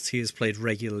artists he has played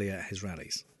regularly at his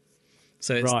rallies.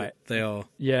 So it's they are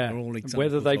they're all examples.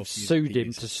 Whether they've sued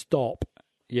him to stop,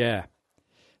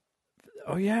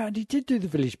 Oh yeah, and he did do The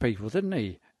Village People, didn't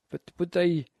he? But would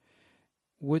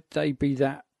they be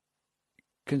that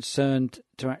concerned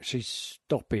to actually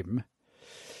stop him?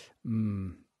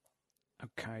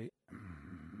 Okay.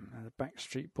 The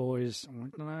Backstreet Boys, I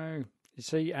don't know. You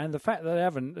see, and the fact that they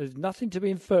haven't, there's nothing to be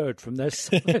inferred from their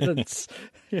silence.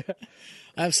 Yeah.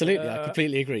 Absolutely, I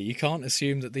completely agree. You can't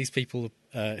assume that these people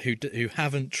who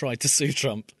haven't tried to sue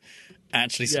Trump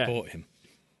actually support him.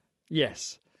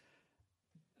 Yes.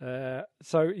 So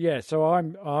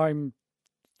I'm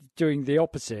doing the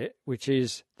opposite, which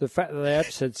is the fact that they have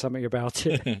said something about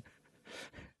it.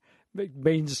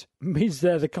 means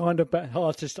they're the kind of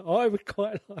artist I would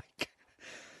quite like.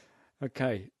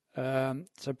 Okay,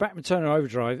 so Bachman Turner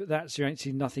Overdrive. That's You Ain't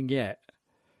Seen Nothing Yet.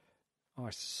 I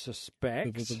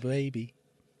suspect the baby.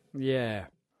 Yeah,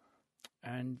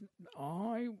 and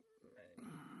are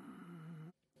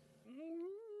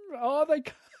they?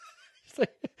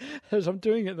 As I'm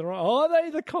doing it the right, are they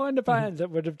the kind of band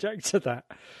that would object to that?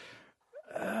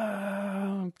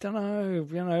 Don't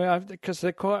know, because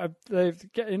they're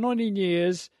they've getting on in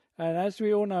years, and as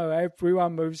we all know,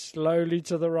 everyone moves slowly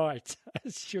to the right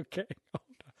as you're getting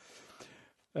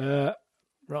older.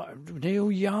 Right,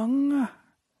 Neil Young.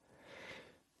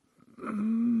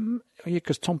 Yeah,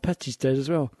 because Tom Petty's dead as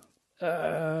well.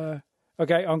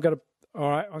 Okay, I'm gonna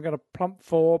plump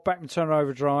for Bachman Turner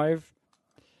Overdrive,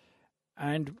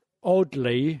 and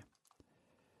oddly,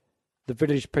 the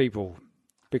Village People,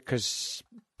 because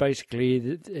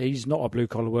basically he's not a blue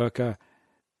collar worker,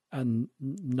 and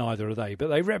neither are they, but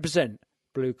they represent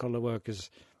blue collar workers,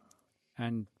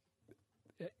 and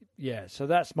yeah, so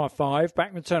that's my 5.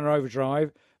 Bachman Turner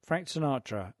Overdrive, Frank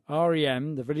Sinatra,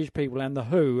 R.E.M., the Village People, and the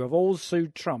Who have all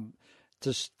sued Trump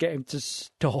to get him to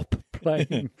stop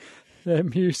playing their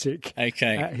music at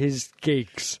his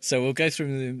gigs. So we'll go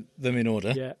through them in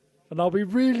order. Yeah, and I'll be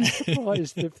really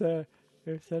surprised if they're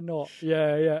not.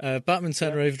 Yeah. Bachman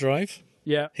Turner Overdrive.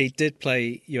 Yeah. He did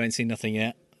play You Ain't Seen Nothing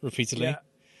Yet repeatedly. Yeah.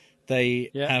 They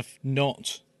have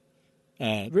not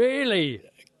really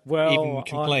even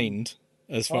complained.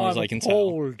 As far as I can tell,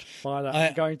 appalled by that.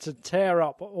 I'm going to tear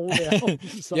up all the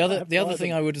albums. the other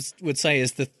thing I would say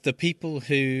is that the people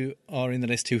who are in the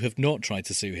list who have not tried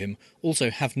to sue him also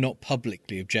have not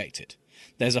publicly objected.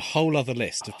 There's a whole other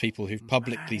list of people who've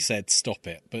publicly said stop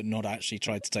it, but not actually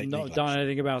tried to take legal action. Not done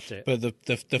anything about it. But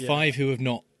the 5 who have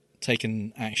not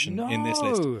taken action in this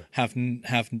list have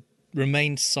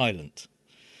remained silent.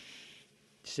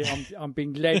 See, I'm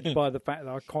being led by the fact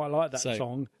that I quite like that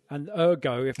song, and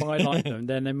ergo, if I like them,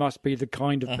 then they must be the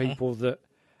kind of people that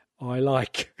I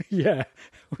like. Yeah,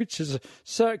 which is a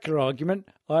circular argument,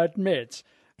 I admit.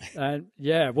 And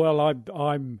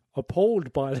I'm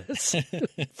appalled by this.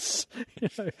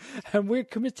 And we're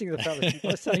committing the fallacy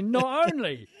by saying not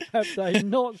only have they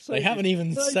not said they haven't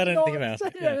even said anything about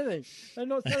it. They've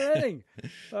not said anything.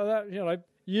 So that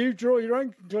you draw your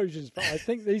own conclusions, but I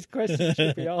think these questions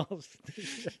should be asked.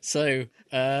 So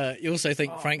you also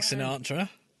think Frank Sinatra,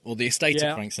 or the estate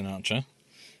of Frank Sinatra?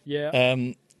 Yeah.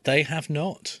 They have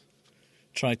not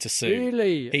tried to sue.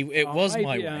 Really? It was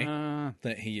My Way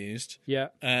that he used. Yeah.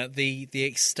 The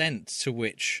extent to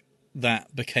which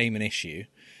that became an issue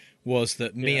was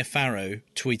that Mia Farrow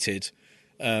tweeted,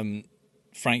 Frank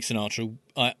Sinatra,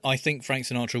 I think Frank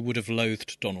Sinatra would have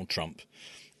loathed Donald Trump.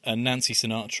 And Nancy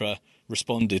Sinatra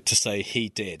responded to say he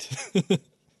did.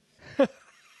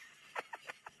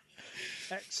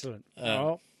 Excellent.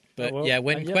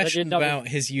 When questioned about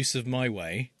his use of My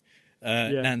Way,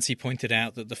 Nancy pointed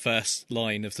out that the first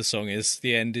line of the song is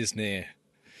 "The end is near."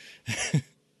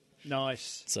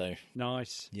 Nice. So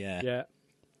nice. Yeah.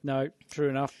 No, true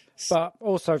enough. But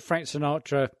also Frank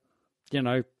Sinatra,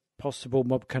 possible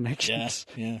mob connections.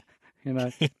 Yeah.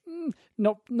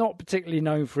 Not particularly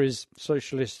known for his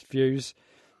socialist views,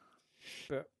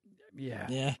 but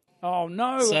yeah. Oh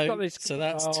no! I've got this. So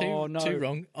that's two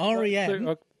wrong.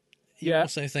 R.E.M. You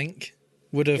also think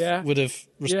would have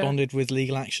responded with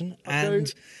legal action,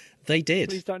 and they did.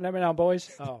 Please don't let me down, boys.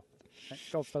 Oh, thank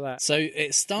God for that. So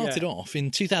it started off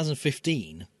in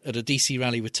 2015 at a DC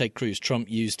rally with Ted Cruz. Trump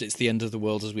used "It's the End of the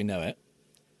World as We Know It,"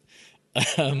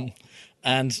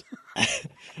 and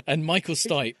Michael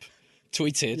Stipe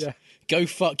tweeted, "Go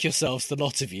fuck yourselves, the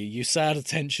lot of you, you sad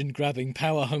attention-grabbing,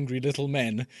 power-hungry little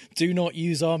men. Do not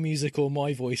use our music or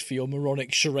my voice for your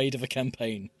moronic charade of a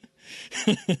campaign."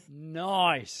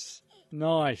 Nice.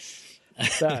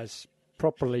 That's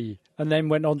properly... And then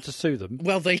went on to sue them.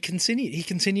 Well, he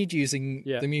continued using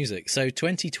the music. So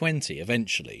 2020,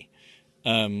 eventually,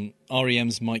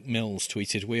 REM's Mike Mills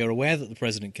tweeted, "We are aware that the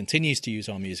president continues to use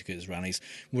our music at his rallies.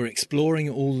 We're exploring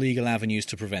all legal avenues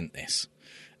to prevent this.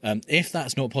 If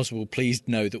that's not possible, please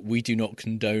know that we do not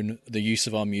condone the use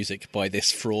of our music by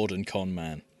this fraud and con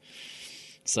man."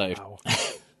 So wow.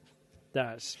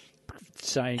 That's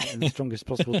saying it in the strongest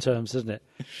possible terms, isn't it?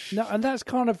 No, and that's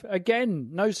kind of, again,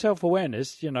 no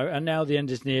self-awareness, and now the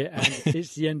end is near, and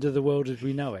it's the end of the world as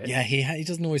we know it. Yeah, he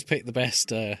doesn't always pick the best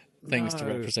things to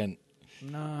represent.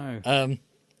 No.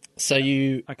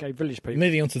 Okay, Village People.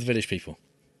 Moving on to the Village People.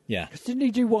 Yeah. Didn't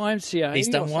he do YMCA? He's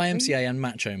done YMCA and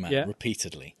Macho Man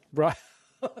repeatedly. Right.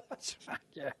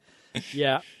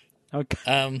 Yeah.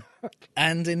 Okay.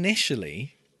 And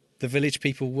initially, the Village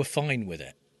People were fine with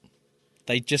it.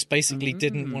 They just basically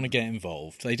didn't want to get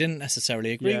involved. They didn't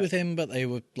necessarily agree with him, but they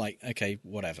were like, okay,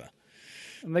 whatever.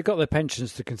 And they've got their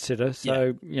pensions to consider,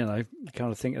 so, you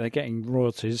kind of think they're getting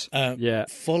royalties.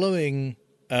 Following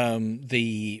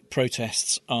the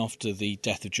protests after the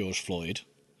death of George Floyd,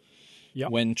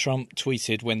 when Trump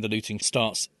tweeted, when the looting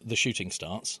starts, the shooting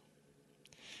starts,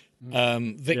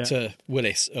 Victor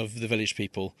Willis of the Village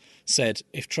People said,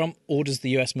 if Trump orders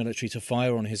the US military to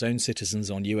fire on his own citizens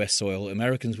on US soil,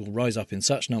 Americans will rise up in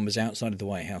such numbers outside of the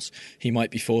White House, he might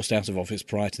be forced out of office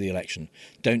prior to the election.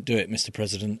 Don't do it, Mr.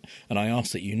 President, and I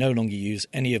ask that you no longer use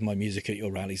any of my music at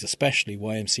your rallies, especially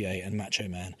YMCA and Macho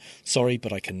Man. Sorry,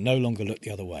 but I can no longer look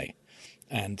the other way.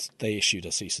 And they issued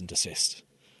a cease and desist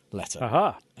letter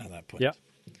at that point. Yeah.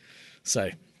 So.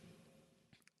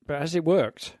 But has it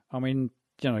worked? I mean,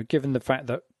 given the fact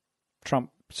that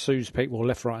Trump sues people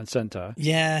left, right, and centre,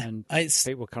 and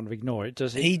people kind of ignore it,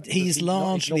 he's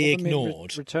largely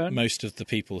ignored most of the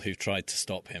people who've tried to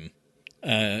stop him.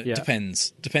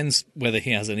 Depends whether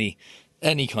he has any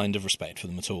kind of respect for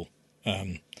them at all.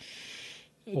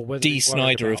 Dee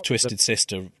Snider of Twisted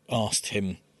Sister asked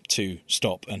him to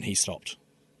stop, and he stopped.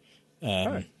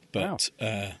 There are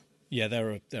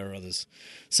others.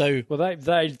 So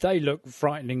they look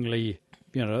frighteningly.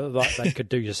 Like they could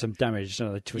do you some damage.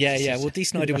 Well, Dee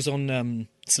Snider was on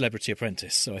Celebrity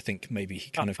Apprentice, so I think maybe he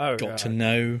kind of got to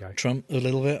know Trump a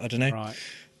little bit. I don't know.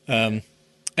 Right.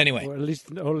 Anyway, or at least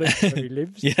where he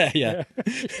lives. Yeah.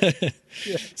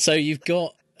 So you've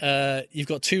got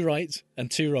 2 right and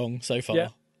 2 wrong so far,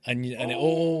 and it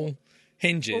all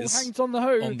hinges. All hangs on the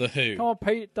Who. On the Who. Come on,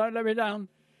 Pete, don't let me down.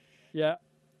 Yeah.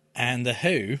 And the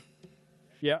Who.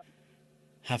 Yeah.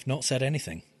 Have not said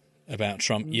anything about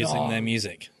Trump using their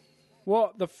music.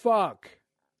 What the fuck?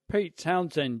 Pete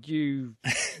Townsend, you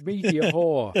media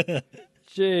whore.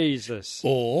 Jesus.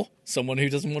 Or someone who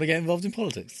doesn't want to get involved in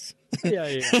politics.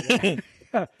 Yeah.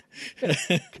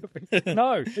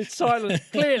 No, his silence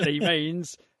clearly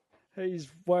means he's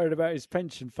worried about his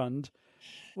pension fund.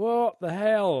 What the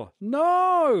hell?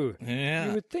 No! Yeah.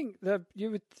 You would think that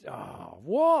you would... Oh,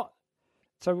 what?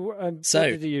 So what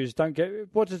did he use?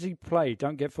 What does he play?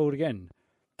 Don't Get Fooled Again?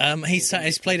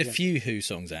 He's played a few Who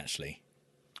songs, actually.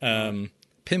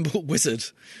 Pinball Wizard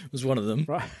was one of them.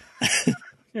 Right.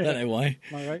 Don't know why.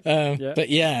 Right. But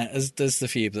there's the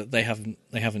few that they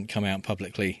haven't come out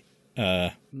publicly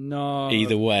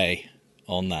either way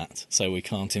on that, so we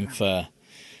can't infer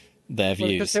their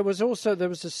views. Because there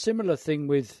was a similar thing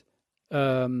with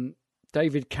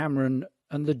David Cameron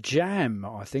and the Jam,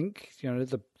 I think,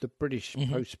 the British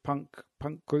post-punk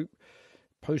group,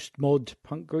 post-mod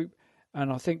punk group.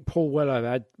 And I think Paul Weller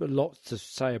had a lot to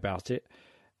say about it.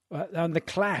 And the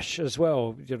Clash as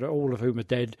well, all of whom are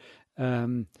dead.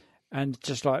 And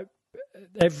just like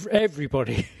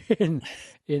everybody in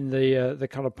the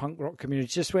kind of punk rock community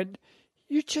just went,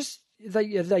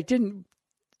 they didn't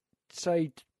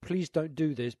say, please don't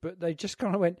do this, but they just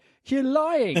kind of went, you're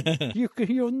lying.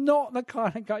 You're not the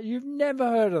kind of guy, you've never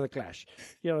heard of the Clash.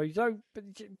 You don't,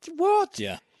 what?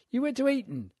 Yeah. You went to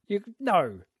Eton.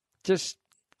 Just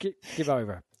give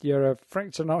over. You're a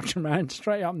Frank Sinatra man,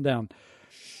 straight up and down.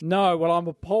 No, well, I'm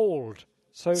appalled.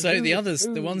 So the others,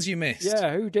 the ones you missed.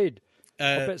 Yeah, who did?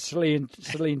 I bet Celine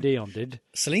Dion did.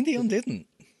 Celine Dion didn't.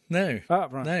 No. Oh,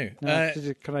 right. No.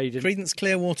 Canadian. Creedence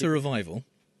Clearwater Revival.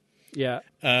 Yeah.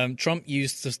 Trump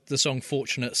used the song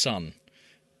Fortunate Son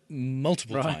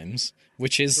multiple times,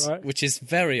 which is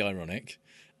very ironic.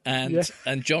 And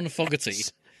John Fogerty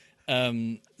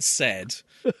said,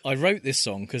 I wrote this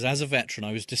song because as a veteran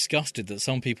I was disgusted that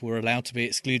some people were allowed to be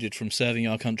excluded from serving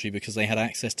our country because they had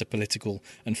access to political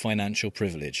and financial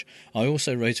privilege. I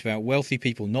also wrote about wealthy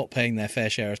people not paying their fair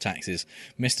share of taxes.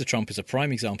 Mr. Trump is a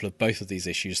prime example of both of these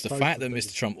issues. The fact that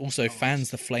Mr. Trump also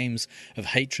fans the flames of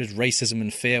hatred, racism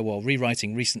and fear while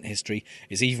rewriting recent history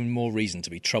is even more reason to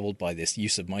be troubled by this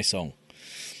use of my song.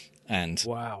 And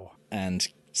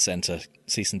sent a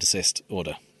cease and desist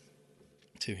order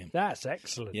to him. That's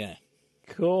excellent. Yeah.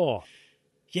 Cool.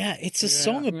 Yeah, it's a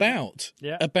song about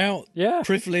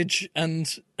privilege and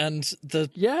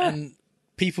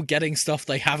people getting stuff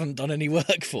they haven't done any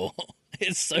work for.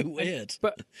 It's so weird.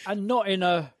 And not in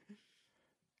a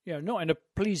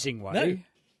pleasing way.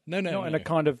 not in a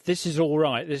kind of this is all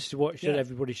right. This is what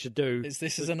everybody should do.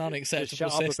 This is an unacceptable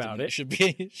shut up system. about it. Should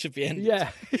be ended. Yeah,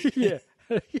 yeah,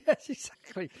 yes,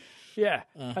 exactly. Yeah,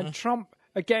 and Trump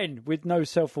again with no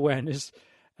self-awareness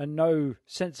and no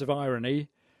sense of irony,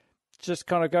 just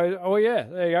kind of goes, "Oh yeah,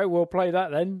 there you go. We'll play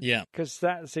that then." Yeah, because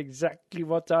that's exactly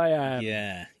what I am.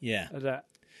 Yeah.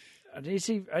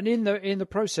 And in the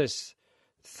process,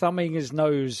 thumbing his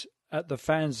nose at the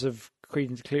fans of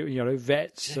Creedence Clearwater,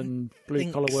 vets and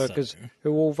blue-collar workers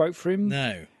who all vote for him.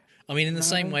 No. I mean, in the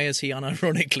same way as he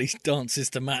unironically dances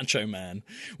to Macho Man,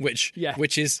 which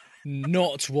is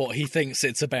not what he thinks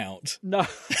it's about. No.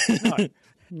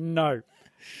 No.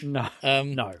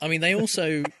 I mean, they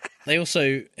also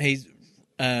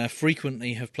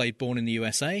frequently have played Born in the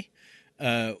USA,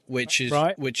 which is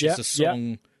a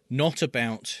song not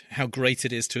about how great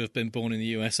it is to have been born in the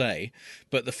USA,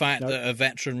 but the fact that a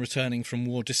veteran returning from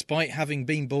war, despite having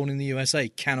been born in the USA,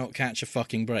 cannot catch a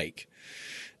fucking break.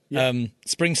 Yeah.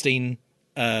 Springsteen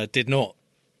did not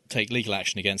take legal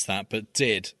action against that, but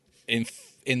did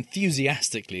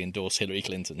enthusiastically endorse Hillary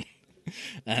Clinton.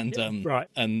 And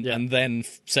then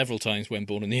several times when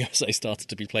Born in the USA started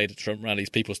to be played at Trump rallies,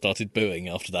 people started booing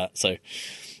after that. So,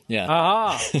 yeah.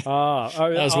 that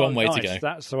was one way to go.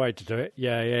 That's the way to do it.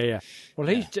 Yeah. Well,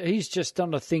 he's just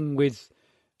done a thing with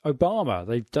Obama.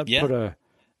 They've put a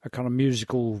kind of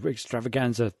musical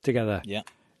extravaganza together.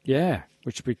 Yeah,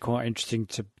 which would be quite interesting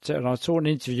to. And I saw an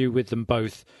interview with them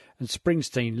both, and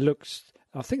Springsteen looks.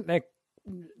 I think they're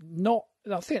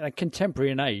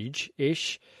contemporary in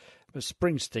age-ish. But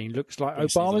Springsteen looks like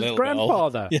Obama's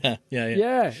grandfather.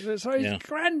 Yeah. So he's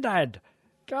granddad.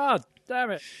 God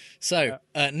damn it. So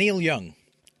Neil Young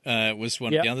was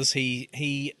one of the others.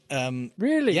 He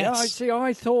really? Yes.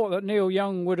 I thought that Neil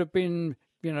Young would have been,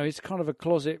 he's kind of a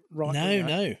closet writer.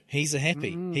 No, he's a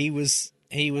hippie. He was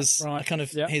right. Kind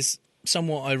of his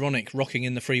somewhat ironic "Rocking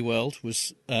in the Free World"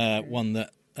 was one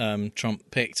that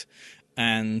Trump picked,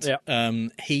 and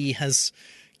he has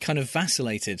kind of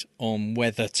vacillated on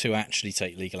whether to actually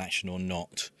take legal action or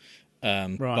not.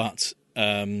 But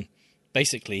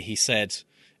basically he said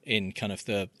in kind of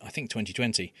I think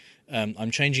 2020,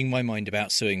 I'm changing my mind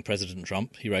about suing President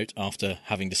Trump, he wrote, after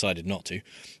having decided not to.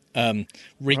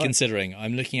 Reconsidering,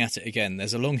 I'm looking at it again.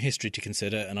 There's a long history to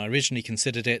consider, and I originally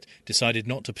considered it, decided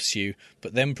not to pursue,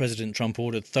 but then President Trump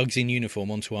ordered thugs in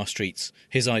uniform onto our streets.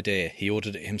 His idea, he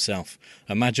ordered it himself.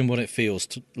 Imagine what it feels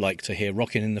like to hear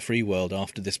Rockin' in the Free World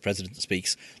after this president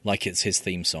speaks, like it's his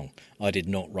theme song. I did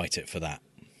not write it for that.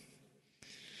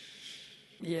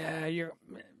 Yeah,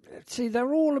 see,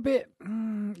 they're all a bit,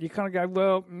 you kind of go,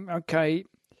 well, okay,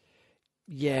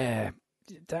 yeah.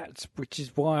 Which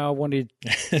is why I wanted,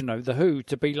 the Who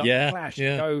to be like the Clash.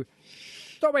 Go,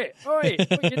 stop it! Oi,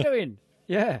 what are you doing?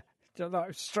 Yeah,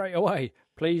 straight away.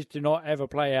 Please do not ever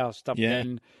play our stuff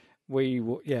again. But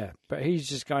he's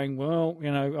just going, well,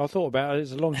 I thought about it.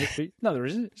 It's a long history. No, there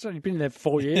isn't. It's only been there for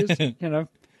 4 years.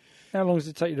 How long does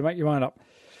it take you to make your mind up?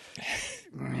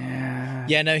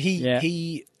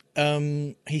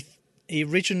 He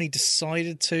originally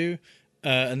decided to.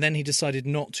 And then he decided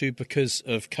not to because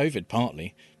of COVID,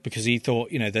 partly because he thought,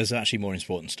 there's actually more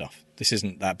important stuff. This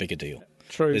isn't that big a deal.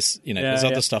 True. There's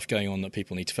other stuff going on that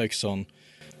people need to focus on.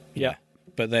 Yeah.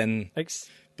 But then riots.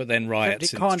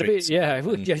 It kind in the streets.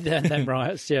 and then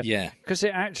riots. Yeah. Yeah. Because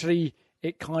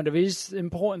it kind of is the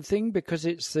important thing because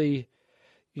it's the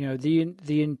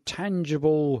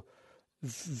intangible,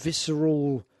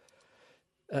 visceral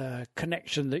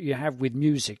connection that you have with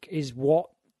music is what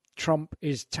Trump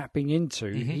is tapping into.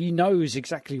 Mm-hmm. He knows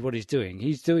exactly what he's doing.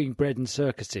 He's doing bread and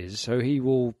circuses, so he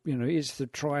will, it's the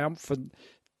triumphant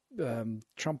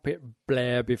trumpet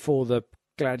blare before the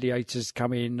gladiators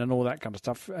come in and all that kind of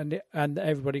stuff. And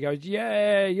everybody goes,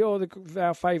 yeah, you're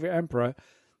our favourite emperor.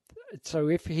 So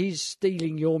if he's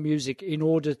stealing your music in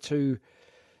order to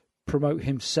promote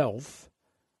himself,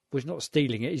 well, he's not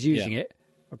stealing it, he's using it.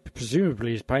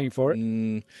 Presumably he's paying for it.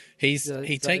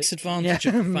 He takes advantage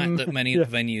of the fact that many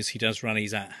of the venues he does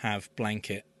rallies at have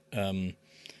blanket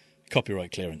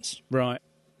copyright clearance. Right.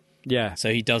 Yeah.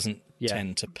 So he doesn't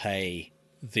tend to pay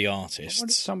the artists. I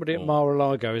wonder if somebody at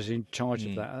Mar-a-Lago is in charge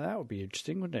of that. That would be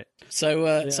interesting, wouldn't it?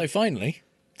 So finally,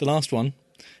 the last one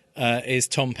is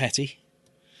Tom Petty,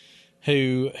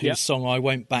 whose song "I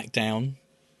Won't Back Down"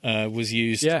 was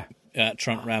used at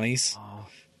Trump rallies.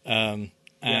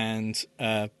 And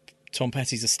Tom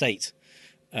Petty's estate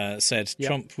said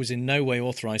Trump was in no way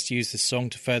authorised to use this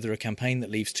song to further a campaign that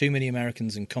leaves too many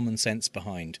Americans and common sense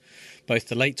behind. Both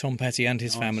the late Tom Petty and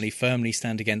his family firmly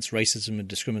stand against racism and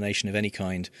discrimination of any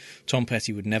kind. Tom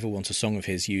Petty would never want a song of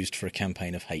his used for a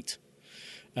campaign of hate.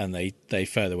 And they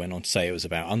further went on to say it was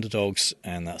about underdogs,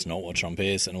 and that's not what Trump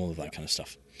is, and all of that kind of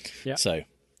stuff. Yeah. So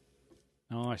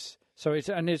nice. So it's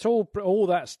all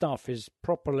that stuff is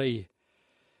properly,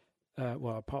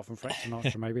 well, apart from Frank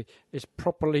Sinatra, maybe it's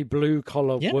properly blue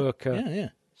collar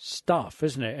worker stuff,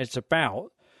 isn't it? It's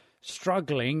about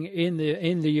struggling in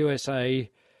the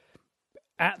USA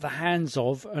at the hands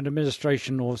of an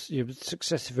administration or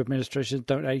successive administrations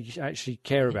don't actually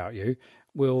care about you.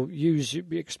 Will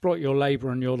exploit your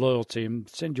labour and your loyalty and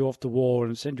send you off to war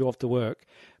and send you off to work,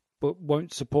 but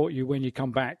won't support you when you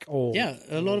come back. Or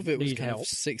a lot of it was kind help. of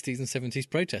 60s and 70s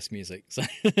protest music. So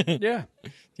yeah,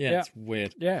 it's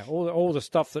weird. Yeah, all the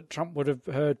stuff that Trump would have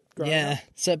heard. Yeah. Up.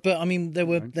 So, but I mean, there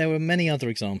were many other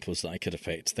examples that I could have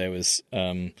picked. There was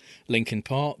Linkin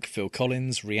Park, Phil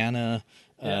Collins, Rihanna,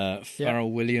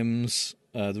 Pharrell Williams,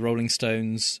 the Rolling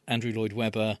Stones, Andrew Lloyd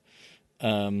Webber.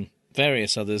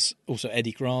 Various others, also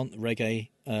Eddie Grant, the reggae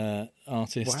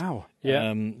artist. Wow,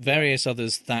 yeah. Various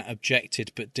others that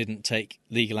objected but didn't take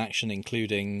legal action,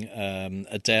 including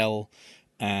Adele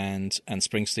and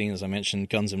Springsteen, as I mentioned,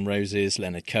 Guns N' Roses,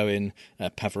 Leonard Cohen,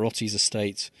 Pavarotti's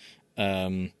estate,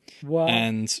 and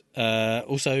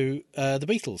also the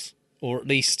Beatles, or at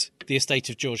least the estate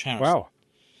of George Harrison.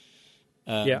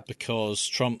 Wow. Because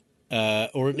Trump,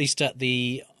 or at least at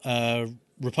the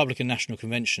Republican National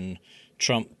Convention,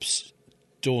 Trump's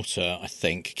daughter, I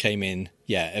think, came in.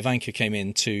 Yeah, Ivanka came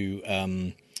in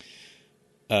to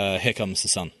Here Comes the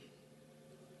Sun.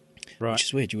 Right. Which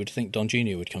is weird. You would think Don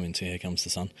Jr. would come into Here Comes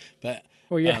the Sun. But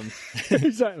well, yeah,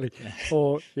 exactly.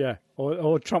 Yeah.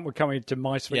 Or Trump would come into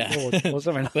My Sweet Lord or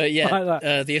something but like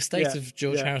that. The estate of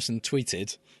George Harrison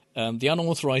tweeted, the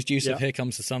unauthorised use of Here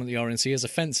Comes the Sun at the RNC is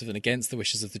offensive and against the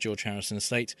wishes of the George Harrison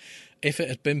estate. If it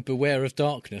had been Beware of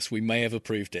Darkness, we may have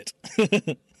approved it.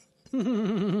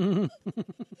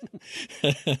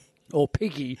 Or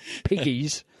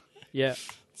piggies. Yeah.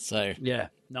 So yeah,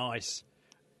 nice.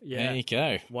 Yeah. There you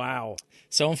go. Wow.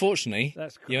 So unfortunately,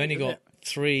 that's great, you only got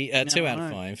 2 out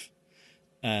of 5.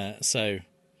 So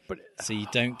you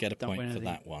don't get a point for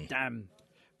that one. Damn.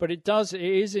 But it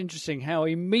is interesting how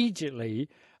immediately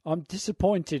I'm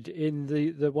disappointed in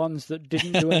the ones that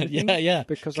didn't do anything. yeah.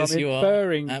 Because I'm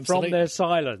inferring from their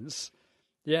silence,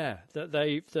 that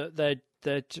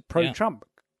they're pro-Trump.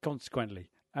 Consequently,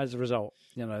 as a result,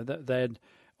 that they're,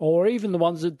 or even the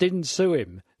ones that didn't sue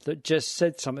him, that just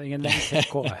said something and then kept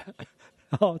quiet.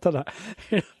 I don't know.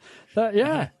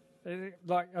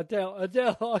 Like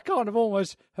Adele, I kind of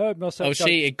almost heard myself. Oh,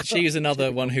 she was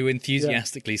another one who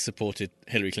enthusiastically supported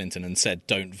Hillary Clinton and said,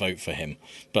 "Don't vote for him,"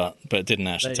 but didn't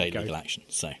actually take legal action.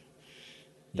 So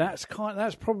that's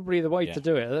probably the way to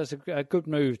do it. That's a good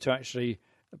move to actually,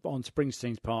 on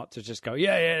Springsteen's part, to just go,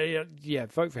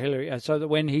 vote for Hillary, so that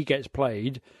when he gets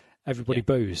played, everybody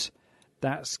boos.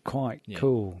 That's quite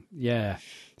cool. Yeah.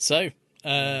 So,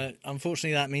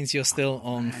 unfortunately, that means you're still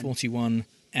on 41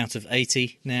 out of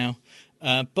 80 now.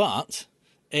 But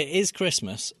it is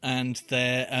Christmas, and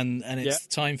it's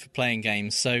time for playing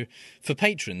games. So, for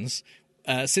patrons,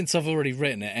 since I've already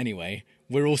written it anyway,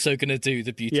 we're also going to do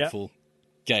the beautiful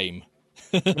game.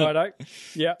 Righto.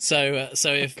 Yeah. So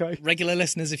if regular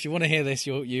listeners, if you want to hear this,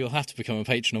 you'll have to become a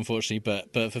patron, unfortunately.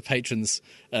 But for patrons,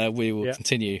 we will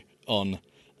continue on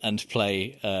and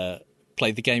play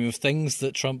the game of things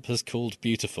that Trump has called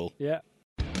beautiful. Yeah.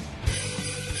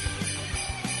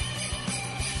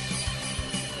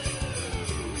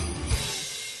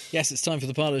 Yes, it's time for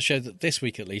the part of the show that this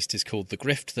week at least is called The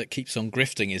Grift That Keeps On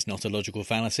Grifting Is Not a Logical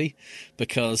Fallacy,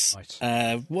 because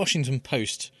Washington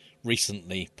Post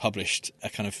recently published a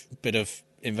kind of bit of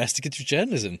investigative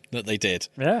journalism that they did,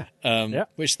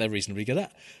 which they're reasonably good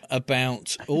at,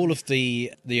 about all of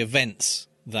the events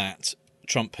that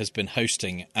Trump has been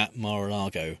hosting at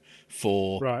Mar-a-Lago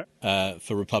for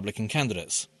Republican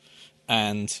candidates.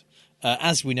 And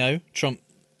as we know, Trump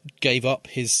gave up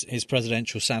his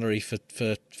presidential salary for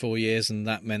 4 years, and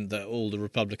that meant that all the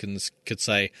Republicans could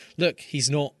say, look, he's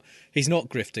not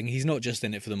grifting, he's not just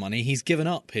in it for the money, he's given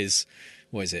up his,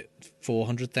 what is it,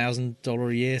 $400,000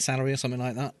 a year salary or something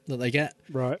like that they get.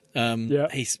 Right.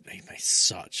 He makes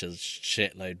such a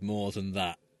shitload more than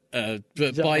that.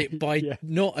 But by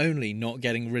not only not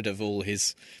getting rid of all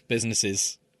his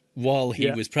businesses while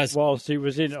he was president, whilst he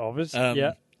was in office,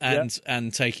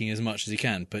 and taking as much as he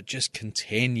can, but just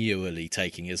continually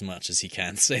taking as much as he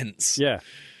can since. Yeah.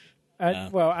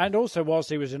 And also whilst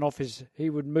he was in office, he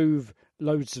would move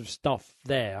loads of stuff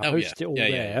there, host it all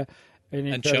there.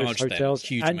 And charge hotels, them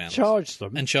huge and amounts. Charge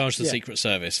them. And charge the Secret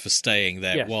Service for staying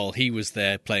there while he was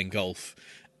there playing golf.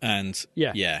 And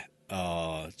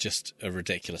are just a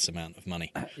ridiculous amount of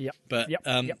money. But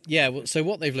so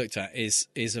what they've looked at is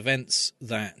events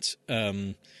that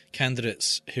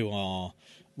candidates who are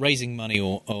raising money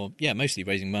or mostly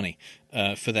raising money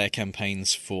for their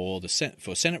campaigns for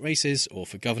Senate races or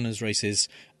for governor's races.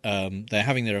 They're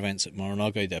having their events at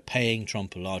Mar-a-Lago. They're paying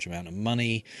Trump a large amount of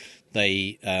money.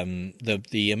 The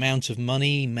amount of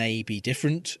money may be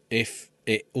different if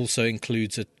it also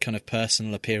includes a kind of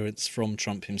personal appearance from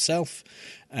Trump himself,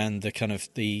 and the kind of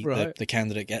the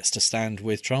candidate gets to stand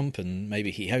with Trump, and maybe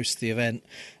he hosts the event.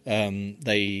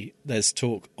 There's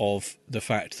talk of the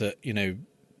fact that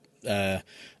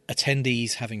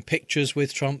attendees having pictures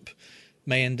with Trump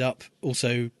may end up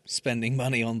also spending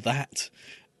money on that,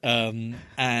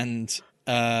 and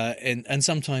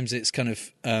sometimes it's kind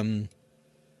of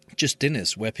just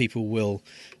dinners where people will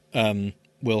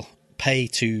pay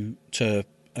to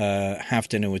have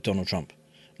dinner with Donald Trump,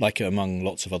 like among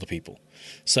lots of other people.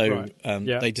 So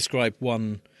they describe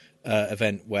one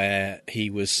event where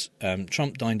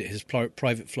Trump dined at his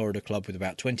private Florida club with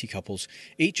about 20 couples,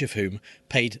 each of whom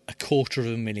paid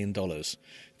 $250,000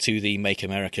 to the Make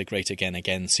America Great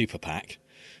Again super PAC,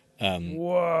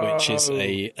 which is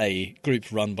a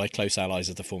group run by close allies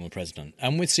of the former president.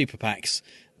 And with super PACs,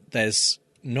 there's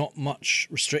not much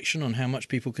restriction on how much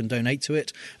people can donate to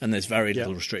it, and there's very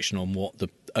little restriction on what the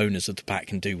owners of the PAC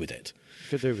can do with it.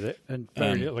 And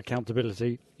very little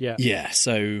accountability.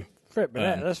 So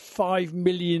that's $5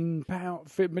 million.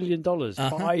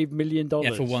 $5 million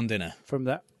for one dinner from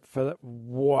that.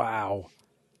 Wow.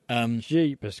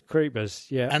 Jeepers creepers.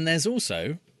 And there's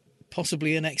also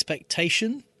possibly an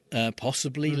expectation,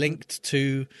 possibly linked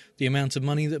to the amount of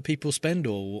money that people spend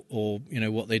or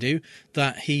what they do,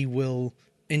 that he will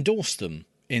endorse them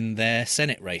in their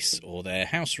Senate race or their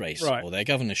House race or their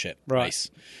governorship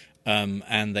race.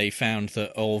 And they found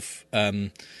that of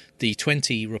the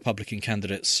 20 Republican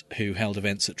candidates who held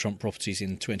events at Trump properties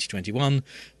in 2021,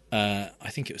 I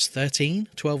think it was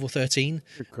 12 or 13,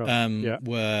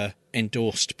 were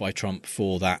endorsed by Trump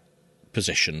for that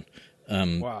position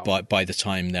by the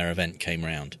time their event came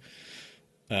around.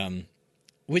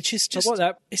 Which is just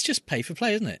it's just pay for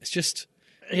play, isn't it? It's just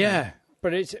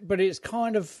but it's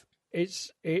kind of it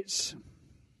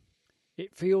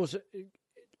feels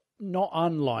not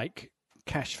unlike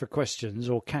Cash for Questions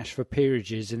or Cash for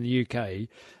Peerages in the UK,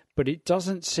 but it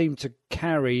doesn't seem to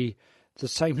carry the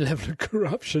same level of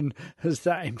corruption as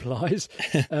that implies,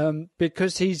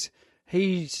 because his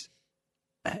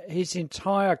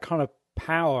entire kind of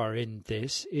power in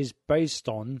this is based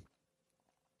on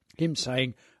him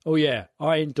saying, "Oh yeah,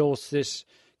 I endorse this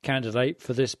candidate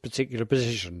for this particular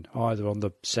position, either on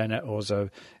the Senate or as a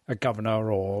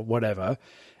governor or whatever,"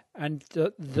 and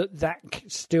that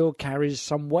still carries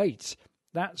some weight.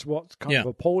 That's what's kind of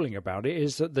appalling about it,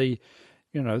 is that the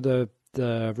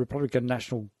Republican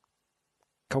National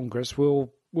Congress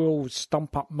will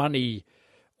stump up money,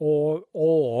 or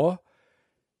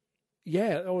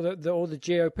the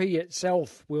GOP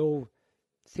itself will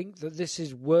think that this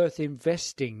is worth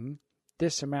investing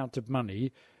this amount of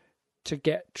money to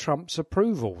get Trump's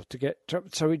approval,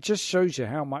 so it just shows you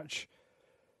how much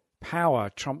power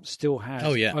Trump still has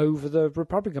over the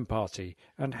Republican Party,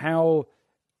 and how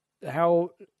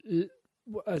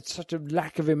such a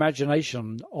lack of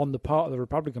imagination on the part of the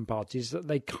Republican Party is that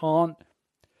they can't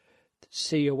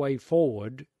see a way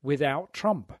forward without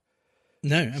Trump.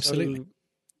 No, absolutely. So,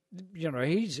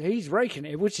 he's raking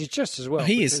it, which is just as well.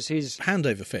 He is his hand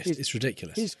over fist. It's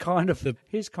ridiculous. He's kind of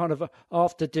a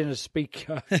after dinner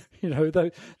speaker.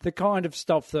 the kind of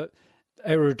stuff that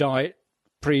erudite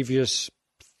previous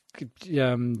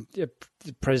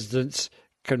presidents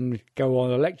can go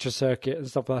on a lecture circuit and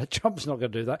stuff like that. Trump's not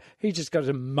going to do that. He just goes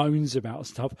and moans about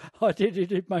stuff.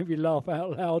 It made me laugh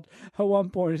out loud at one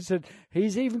point. He said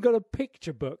he's even got a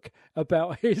picture book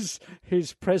about his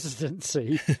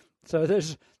presidency. So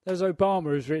there's Obama,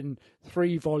 who's written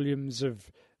 3 volumes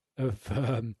of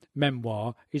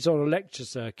memoir. He's on a lecture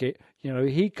circuit.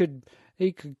 He could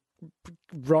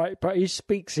write, but he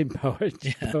speaks in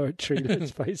poetry.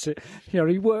 Let's face it.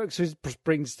 He works with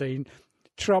Springsteen.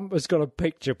 Trump has got a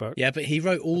picture book. Yeah, but he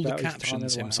wrote all the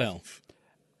captions himself.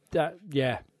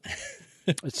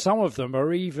 Some of them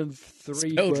are even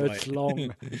 3 words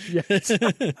long. Yes.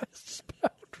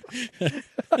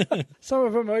 Some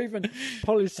of them are even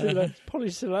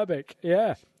polysyllabic.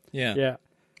 Yeah.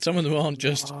 Some of them aren't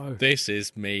just, this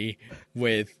is me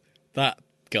with that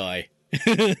guy.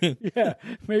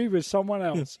 Me with someone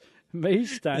else. Me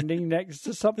standing next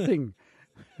to something.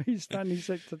 He's standing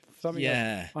next to something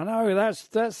else. I know,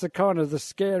 that's the kind of the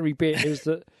scary bit, is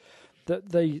that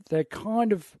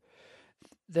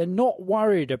they're not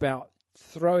worried about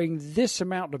throwing this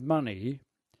amount of money,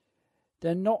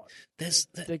 they're not.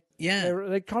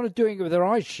 They're kind of doing it with their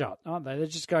eyes shut, aren't they? They're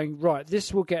just going, right,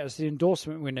 this will get us the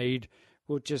endorsement we need.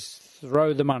 We'll just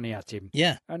throw the money at him.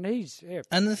 Yeah. And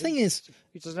and the thing is,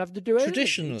 he doesn't have to do anything.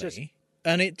 Traditionally,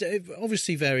 and it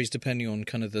obviously varies depending on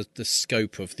kind of the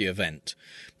scope of the event,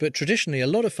 but traditionally a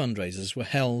lot of fundraisers were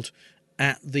held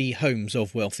at the homes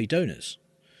of wealthy donors.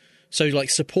 So like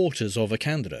supporters of a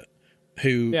candidate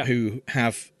who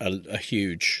have a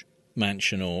huge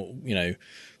mansion or,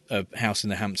 a house in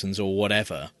the Hamptons or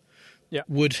whatever,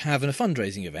 would have a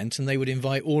fundraising event and they would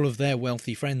invite all of their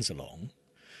wealthy friends along.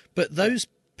 But those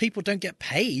people don't get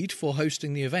paid for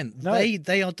hosting the event. No.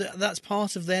 That's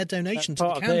part of their donation to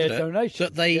the candidate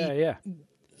that they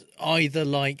either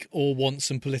like or want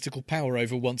some political power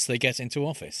over once they get into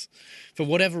office. For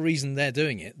whatever reason they're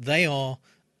doing it, they are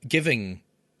giving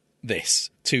this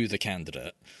to the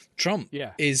candidate. Trump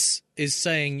is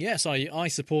saying, yes, I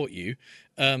support you.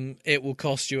 It will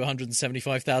cost you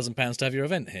 £175,000 to have your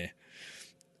event here.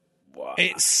 Wow.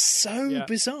 It's so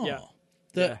bizarre.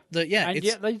 They're doing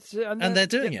it, they're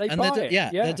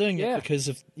doing it because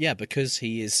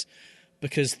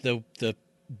the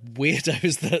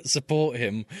weirdos that support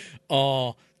him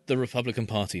are the Republican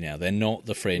Party now. They're not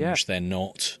the fringe. Yeah. They're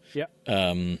not, the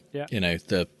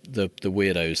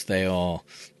weirdos. They are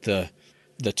the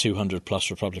 200 plus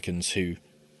Republicans who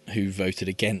voted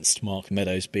against Mark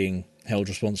Meadows being held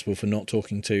responsible for not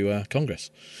talking to Congress.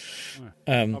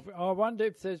 I wonder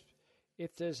if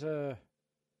there's a.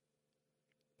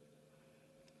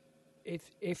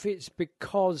 If it's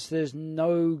because there's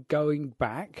no going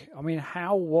back. I mean,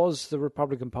 how was the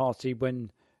Republican Party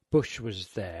when Bush was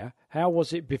there? How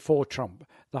was it before Trump?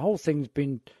 The whole thing's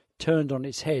been turned on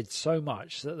its head so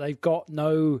much that they've got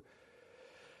no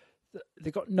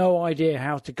idea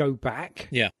how to go back.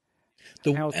 Yeah,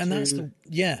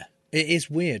 it is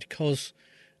weird because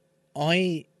there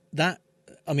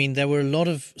were a lot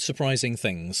of surprising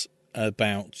things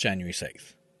about January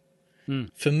 6th.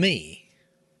 For me,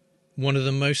 one of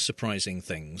the most surprising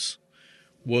things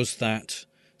was that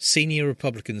senior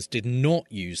Republicans did not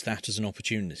use that as an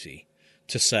opportunity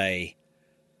to say,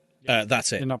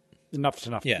 that's it. Enough's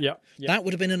enough. Yeah. That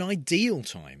would have been an ideal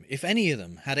time if any of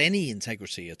them had any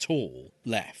integrity at all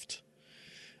left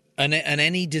and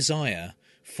any desire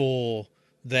for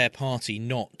their party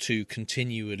not to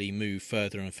continually move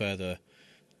further and further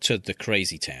to the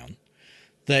crazy town.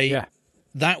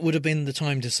 That would have been the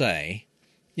time to say,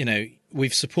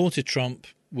 we've supported Trump.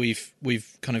 We've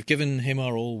kind of given him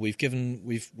our all. We've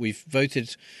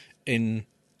voted in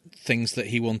things that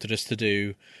he wanted us to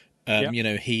do.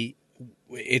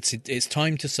 It's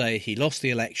time to say he lost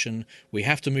the election. We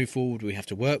have to move forward. We have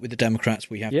to work with the Democrats.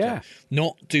 We have to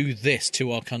not do this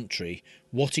to our country.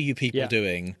 What are you people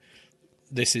doing?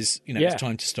 This is, it's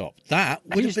time to stop. That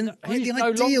would have been the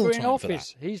ideal time for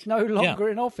that. He's no longer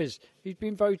in office. He's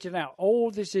been voted out.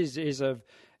 All this is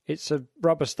it's a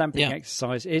rubber stamping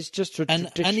exercise. It's just a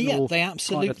traditional they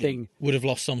absolutely kind of thing. Would have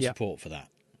lost some support for that.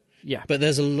 Yeah, but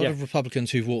there's a lot of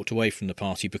Republicans who've walked away from the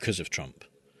party because of Trump,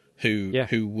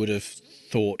 who would have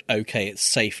thought, okay, it's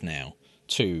safe now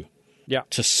to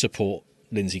support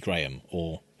Lindsey Graham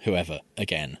or whoever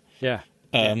again.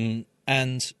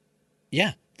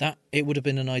 That it would have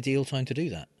been an ideal time to do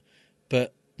that,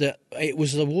 but it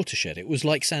was a watershed. It was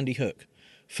like Sandy Hook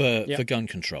for gun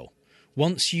control.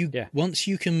 Once you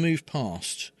can move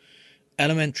past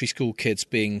elementary school kids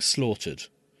being slaughtered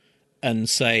and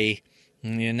say,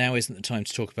 now isn't the time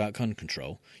to talk about gun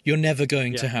control, you're never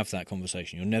going to have that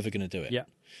conversation. You're never going to do it. Yeah.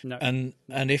 No. And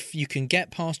if you can get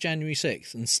past January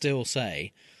 6th and still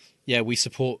say, we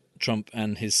support Trump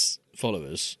and his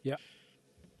followers. Yeah.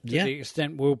 To the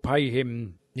extent we'll pay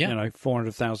him,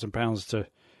 £400,000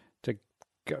 to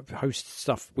go host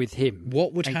stuff with him.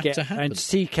 What would have to happen? And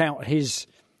seek out his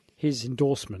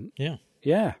endorsement. Yeah.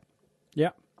 Yeah.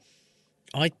 Yeah.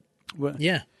 I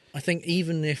think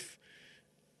even if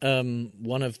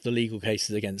one of the legal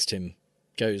cases against him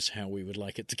goes how we would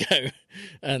like it to go,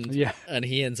 and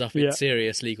he ends up in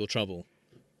serious legal trouble,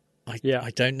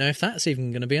 I don't know if that's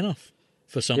even going to be enough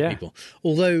for some people.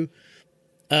 Although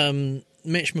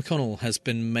Mitch McConnell has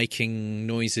been making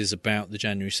noises about the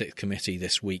January 6th committee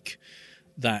this week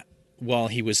that while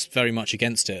he was very much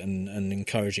against it and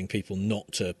encouraging people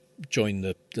not to join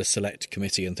the select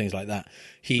committee and things like that,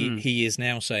 he is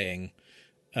now saying,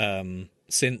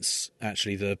 since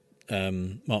actually the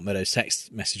Mark Meadows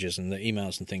text messages and the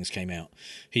emails and things came out,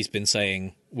 he's been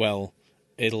saying, well,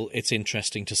 it's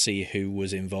interesting to see who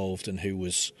was involved and who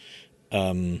was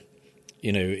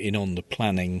in on the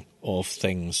planning of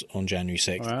things on January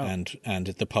 6th, and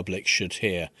the public should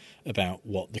hear about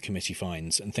what the committee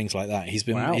finds and things like that. He's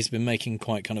been making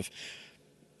quite kind of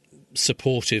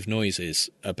supportive noises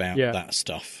about that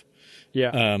stuff.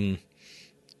 Yeah.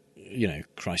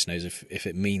 Christ knows if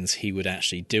it means he would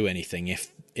actually do anything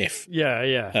if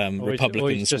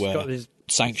Republicans were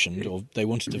sanctioned, or they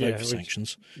wanted to vote for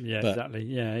sanctions. Yeah, exactly.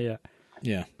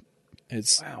 Yeah.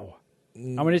 It's wow.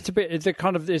 I mean,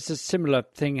 it's a similar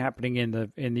thing happening in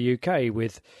the UK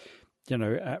with,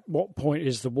 at what point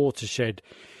is the watershed?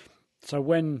 So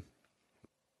when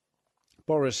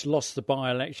Boris lost the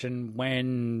by-election,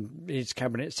 when his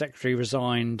cabinet secretary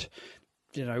resigned,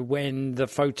 when the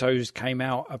photos came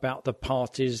out about the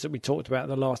parties that we talked about in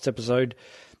the last episode,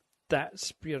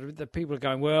 that's, the people are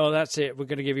going, well, that's it. We're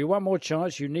going to give you one more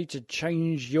chance. You need to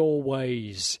change your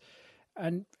ways.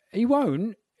 And he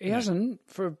won't. He hasn't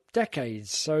for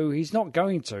decades, so he's not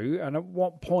going to. And at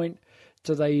what point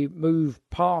do they move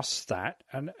past that?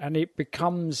 And it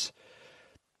becomes,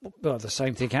 well, the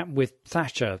same thing happened with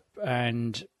Thatcher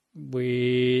and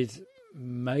with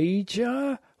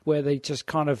Major, where they just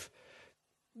kind of,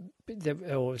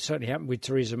 or it certainly happened with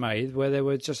Theresa May, where there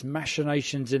were just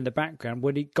machinations in the background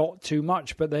when it got too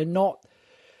much, but they're not.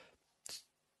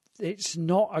 It's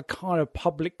not a kind of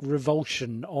public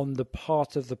revulsion on the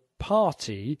part of the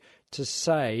party to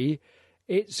say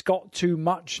it's got too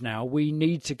much now. We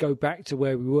need to go back to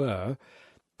where we were.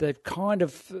 They've kind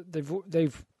of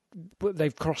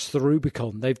they've crossed the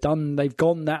Rubicon. They've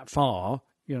gone that far.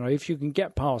 If you can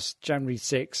get past January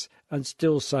 6th and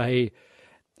still say,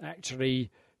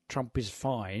 actually, Trump is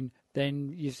fine,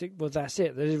 then you think, well, that's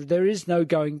it. There is no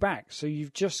going back. So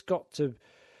you've just got to.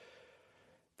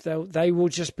 They will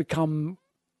just become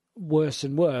worse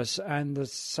and worse. And the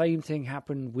same thing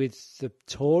happened with the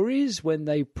Tories when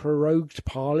they prorogued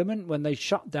Parliament, when they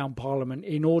shut down Parliament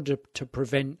in order to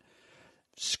prevent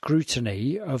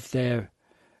scrutiny of their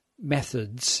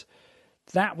methods.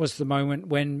 That was the moment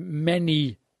when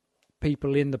many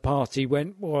people in the party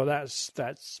went, well,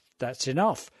 that's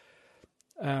enough.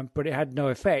 But it had no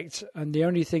effect. And the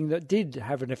only thing that did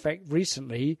have an effect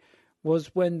recently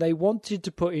was when they wanted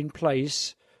to put in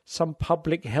place some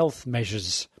public health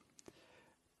measures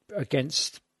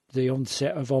against the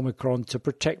onset of Omicron to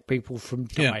protect people from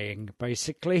dying,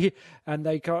 basically. And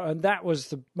that was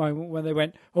the moment when they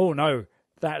went, oh no,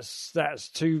 that's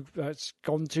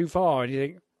gone too far. And you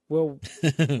think, well,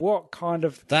 what kind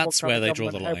of that's where they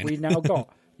draw the line. Have we now got?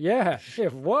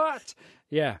 What?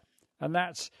 Yeah, and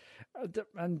that's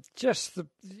just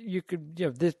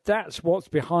that's what's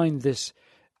behind this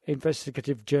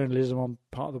investigative journalism on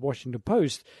part of the Washington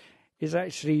Post, is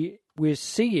actually we're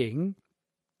seeing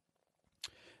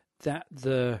that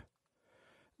the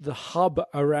hub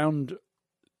around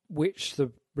which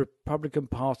the Republican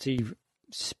Party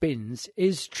spins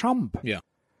is Trump. Yeah.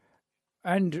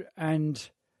 And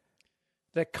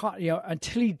they're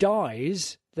until he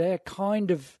dies, they're kind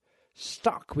of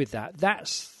stuck with that.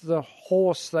 That's the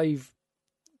horse they've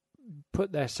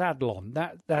put their saddle on.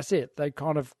 That's it. They've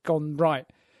kind of gone, right,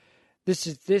 this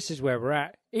is where we're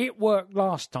at. It worked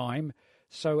last time,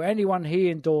 so anyone he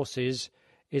endorses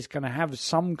is going to have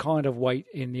some kind of weight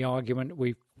in the argument.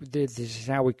 This is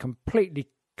how we completely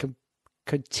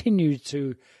continue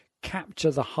to capture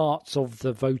the hearts of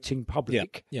the voting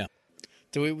public. Yeah.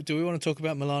 Do we want to talk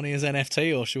about Melania's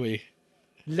NFT, or should we?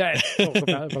 Let's talk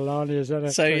about Melania's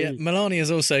NFT. So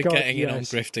Melania's also getting in on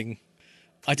grifting.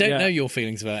 I don't know your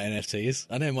feelings about NFTs.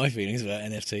 I know my feelings about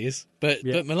NFTs. But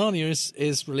Melania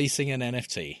is releasing an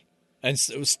NFT and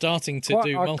starting to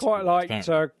do multiple. I quite liked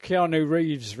Keanu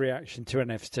Reeves' reaction to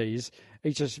NFTs.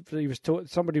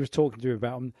 Somebody was talking to him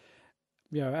about them.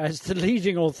 As the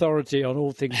leading authority on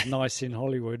all things nice in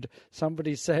Hollywood,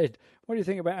 somebody said, what do you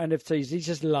think about NFTs? He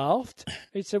just laughed.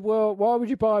 He said, well, why would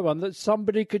you buy one that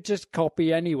somebody could just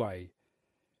copy anyway?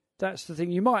 That's the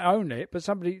thing. You might own it, but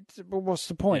what's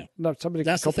the point? Yeah. No, somebody.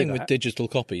 That's the thing with digital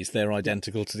copies; they're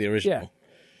identical to the original. Yeah.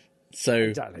 So,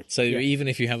 exactly. Even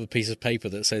if you have a piece of paper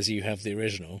that says you have the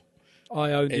original,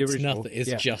 I own the original.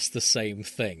 It's just the same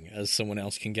thing as someone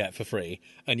else can get for free,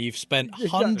 and you've spent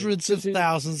hundreds of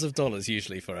thousands of dollars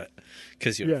usually for it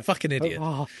because you're a fucking idiot.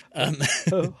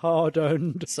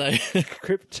 Hard-earned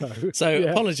crypto. So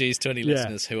apologies to any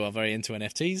listeners who are very into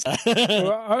NFTs. Who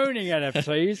are owning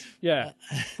NFTs,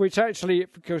 which actually,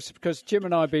 because Jim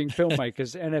and I being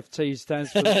filmmakers, NFT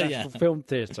stands for the National Film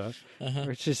Theatre,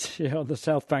 which is on the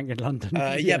South Bank in London.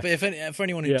 But for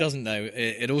anyone who doesn't know,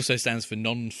 it also stands for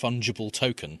non-fungible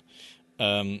token,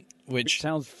 Which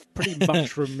sounds pretty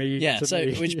mushroom-y to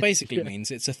me. Which basically means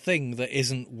it's a thing that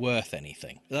isn't worth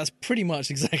anything. That's pretty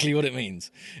much exactly what it means.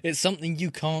 It's something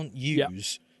you can't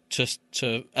use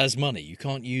to as money. You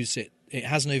can't use it. It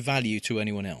has no value to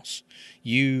anyone else.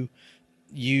 Yeah,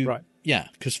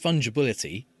 because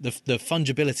fungibility, the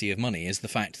fungibility of money is the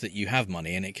fact that you have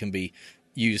money and it can be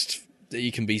used.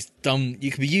 You can be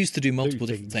used to do multiple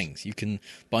different things. You can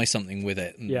buy something with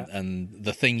it, and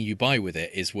the thing you buy with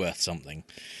it is worth something.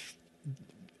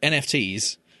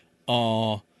 NFTs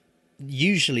are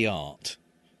usually art,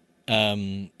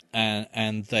 and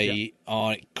they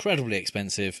are incredibly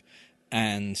expensive,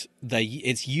 and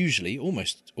it's usually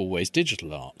almost always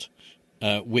digital art,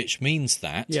 which means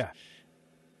that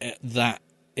that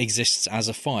exists as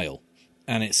a file,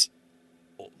 and it's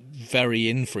very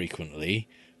infrequently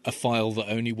a file that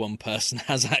only one person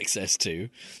has access to,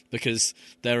 because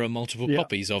there are multiple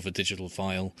copies of a digital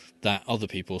file that other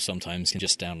people sometimes can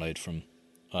just download from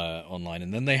online,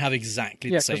 and then they have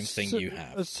exactly the same thing you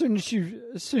have. As soon as you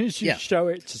show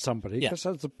it to somebody, because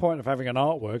that's the point of having an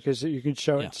artwork, is that you can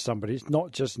show it to somebody. It's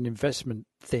not just an investment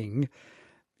thing.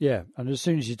 Yeah, and as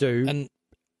soon as you do, and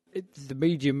the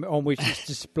medium on which it's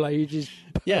displayed is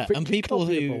and people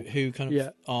copyable. who kind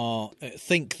of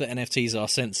think that NFTs are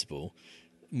sensible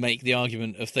make the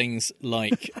argument of things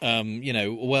like,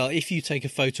 well, if you take a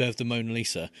photo of the Mona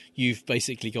Lisa, you've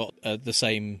basically got the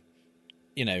same,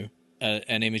 an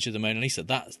image of the Mona Lisa.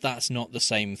 That's not the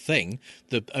same thing.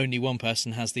 Only one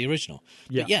person has the original.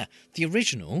 But the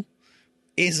original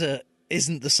isn't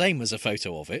the same as a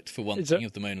photo of it, for one thing,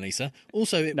 of the Mona Lisa.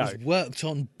 Also, it was worked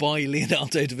on by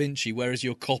Leonardo da Vinci, whereas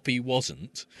your copy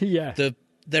wasn't. Yeah.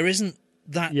 There isn't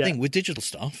that thing with digital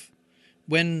stuff.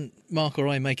 When Mark or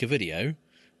I make a video,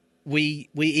 we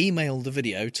email the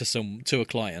video to a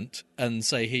client and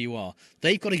say, here you are.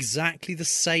 They've got exactly the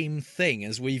same thing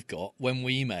as we've got when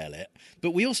we email it,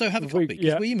 but we also have a copy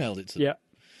because we emailed it to them.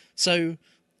 So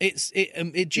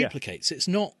it duplicates. It's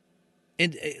not.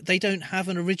 They don't have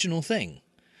an original thing.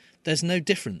 There's no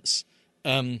difference.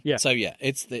 So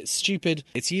it's stupid.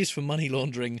 It's used for money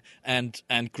laundering and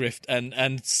grift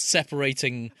and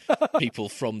separating people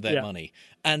from their money.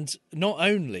 And not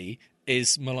only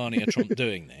is Melania Trump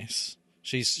doing this,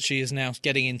 she is now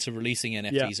getting into releasing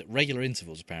NFTs at regular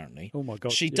intervals, apparently. Oh my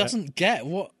God. She doesn't get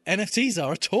what NFTs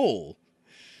are at all,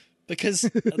 because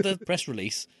the press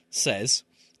release says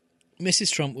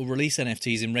Mrs. Trump will release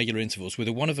NFTs in regular intervals with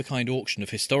a one-of-a-kind auction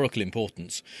of historical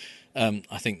importance.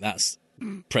 I think that's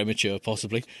premature,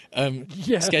 possibly.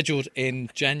 Scheduled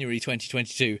in January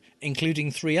 2022,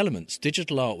 including 3 elements: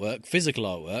 digital artwork, physical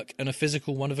artwork, and a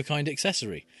physical one-of-a-kind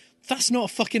accessory. That's not a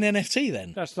fucking NFT,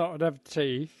 then. That's not an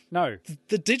NFT. No.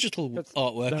 The digital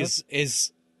artwork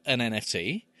is an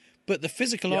NFT, but the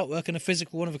physical artwork and a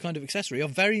physical one-of-a-kind of accessory are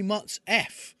very much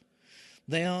F.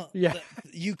 They are.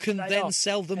 You can then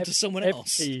sell them to someone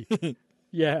else.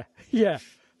 Yeah.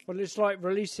 Well, it's like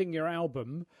releasing your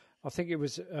album. I think it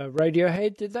was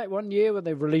Radiohead did that one year when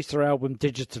they released their album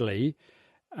digitally,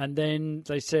 and then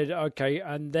they said, okay,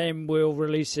 and then we'll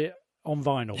release it on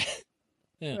vinyl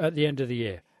at the end of the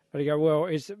year. And you go, well,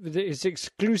 it's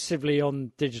exclusively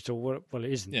on digital. Well,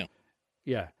 it isn't.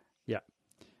 Yeah.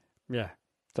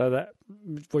 So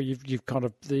you've kind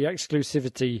of, the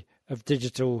exclusivity of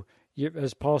digital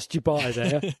has passed you by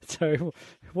there. So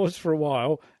it was for a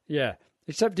while,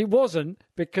 except it wasn't,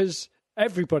 because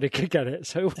everybody could get it,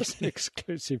 so it wasn't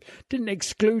exclusive. Didn't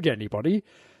exclude anybody,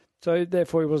 so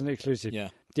therefore it wasn't exclusive.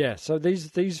 So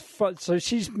so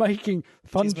she's making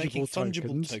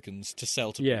fungible tokens to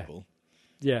sell to people.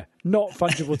 Yeah, not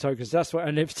fungible tokens. That's what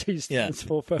NFT stands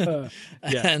for her.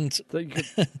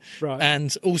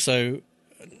 And also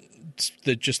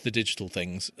just the digital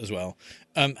things as well.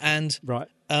 Does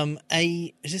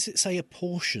it say a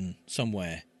portion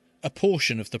somewhere? A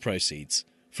portion of the proceeds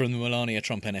from the Melania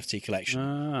Trump NFT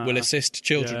collection will assist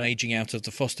children aging out of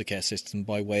the foster care system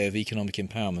by way of economic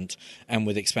empowerment and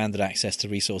with expanded access to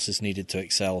resources needed to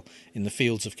excel in the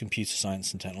fields of computer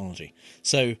science and technology.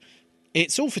 So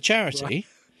it's all for charity,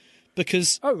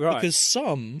 because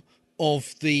some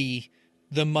of the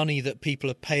money that people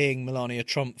are paying Melania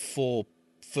Trump for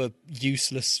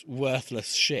useless,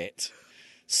 worthless shit,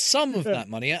 some of that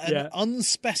money, an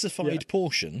unspecified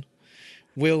portion,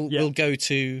 will go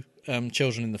to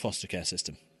children in the foster care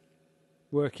system.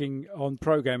 Working on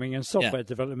programming and software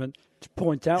development to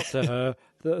point out to her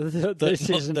that this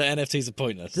isn't... The NFTs are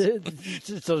pointless. It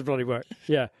doesn't bloody work.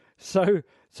 Yeah. So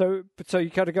you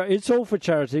kind of go, it's all for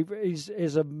charity, but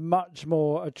is a much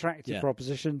more attractive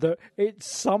proposition that it's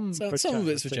some of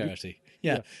it's for charity.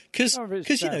 Because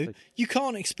you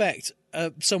can't expect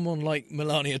someone like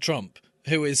Melania Trump,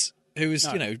 who is who is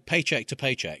paycheck to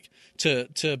paycheck to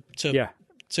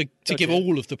give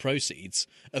all of the proceeds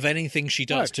of anything she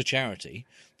does to charity.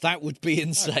 That would be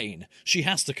insane. She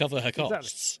has to cover her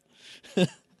costs.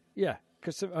 Exactly. Yeah,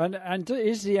 and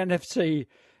is the NFT?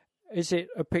 Is it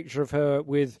a picture of her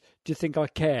with "Do you think I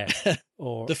care"?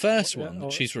 Or the first one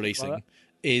she's releasing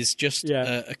is just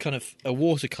a kind of a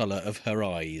watercolor of her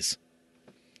eyes.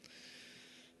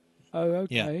 Oh,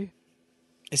 okay. Yeah.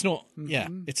 It's not. Mm-hmm. Yeah,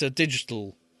 it's a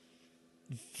digital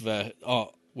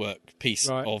artwork piece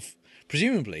of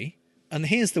presumably. And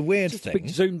here's the weird thing: big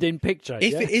zoomed-in picture.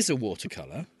 If it is a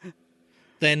watercolor,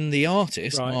 then the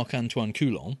artist Marc-Antoine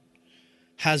Coulon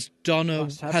has done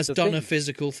a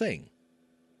physical thing.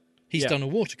 He's done a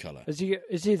watercolor. Is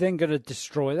he then going to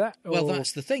destroy that? Well,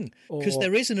 that's the thing, because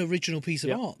there is an original piece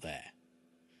of art there.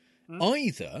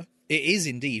 Either it is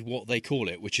indeed what they call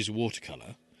it, which is a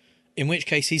watercolor, in which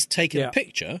case he's taken a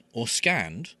picture or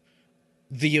scanned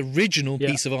the original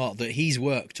piece of art that he's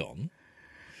worked on,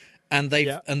 and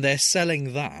they're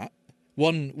selling that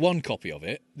one copy of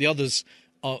it. The others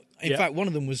are, in fact, one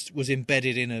of them was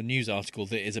embedded in a news article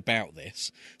that is about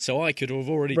this, so I could have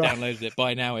already downloaded it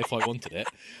by now if I wanted it.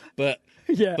 But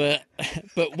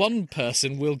one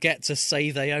person will get to say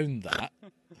they own that,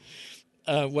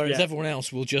 whereas everyone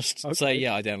else will just say,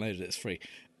 "Yeah, I downloaded it. It's free."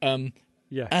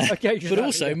 But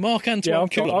also Marc-Antoine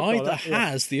Coulon either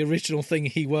has the original thing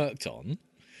he worked on,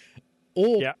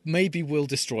 or maybe will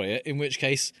destroy it. In which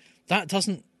case,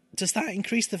 does that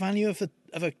increase the value of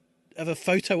a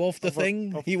photo of the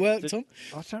thing he worked on?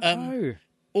 I don't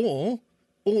know.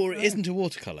 Or it isn't a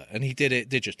watercolor and he did it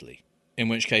digitally. In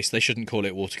which case, they shouldn't call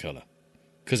it watercolor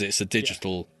because it's a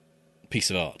digital piece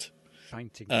of art.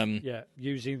 Painting.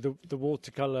 Using the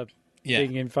watercolor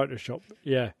thing in Photoshop.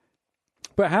 Yeah.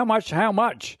 But how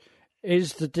much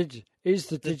is the digital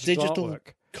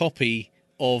artwork? Copy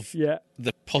of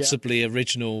the possibly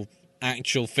original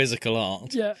actual physical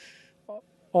art? Yeah.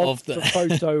 Of the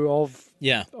photo of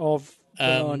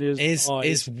Melania's eyes.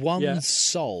 Is one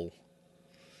sol,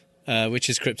 which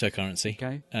is cryptocurrency.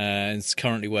 Okay. It's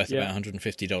currently worth about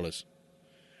 $150,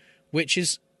 which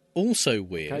is also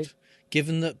weird,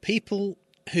 given that people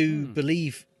who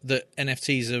believe that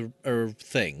NFTs are a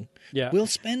thing will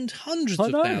spend hundreds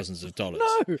of thousands of dollars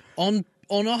on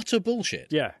utter bullshit.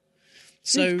 Yeah.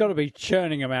 So she's got to be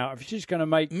churning them out. If she's going to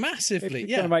make massively,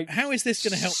 how is this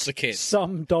going to help the kids?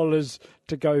 Some dollars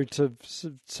to go to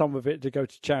some of it to go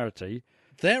to charity.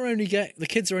 The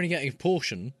kids are only getting a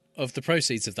portion of the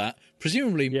proceeds of that.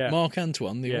 Presumably,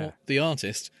 Marc-Antoine, the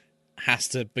artist, has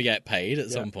to get paid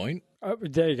at some point.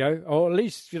 There you go. Or at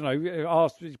least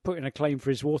put in a claim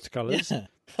for his watercolors. Yeah.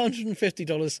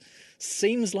 $150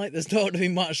 seems like there's not going to be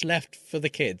much left for the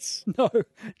kids. No,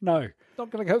 not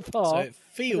going to go far. So it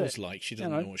feels like she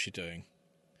doesn't know what she's doing.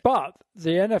 But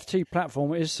the NFT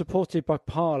platform is supported by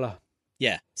Parler.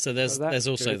 Yeah, so there's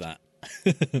also good.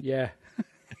 that. Yeah.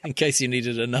 In case you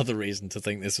needed another reason to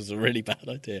think this was a really bad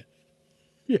idea.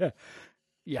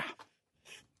 Yeah.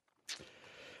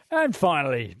 And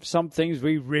finally, some things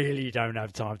we really don't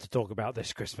have time to talk about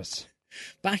this Christmas.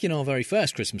 Back in our very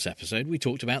first Christmas episode, we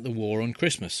talked about the war on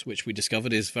Christmas, which we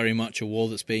discovered is very much a war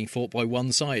that's being fought by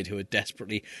one side, who are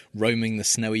desperately roaming the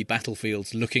snowy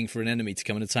battlefields looking for an enemy to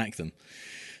come and attack them.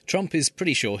 Trump is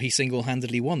pretty sure he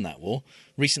single-handedly won that war,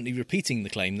 recently repeating the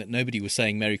claim that nobody was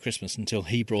saying Merry Christmas until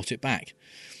he brought it back.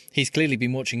 He's clearly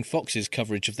been watching Fox's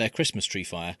coverage of their Christmas tree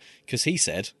fire, because he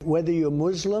said, "Whether you're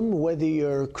Muslim, whether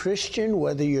you're Christian,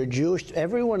 whether you're Jewish,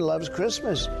 everyone loves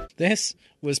Christmas." This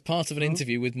was part of an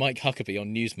interview with Mike Huckabee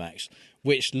on Newsmax,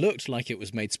 which looked like it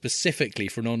was made specifically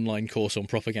for an online course on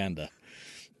propaganda.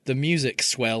 The music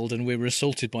swelled and we were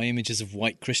assaulted by images of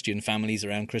white Christian families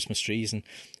around Christmas trees, and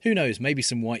who knows, maybe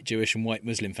some white Jewish and white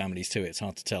Muslim families too, it's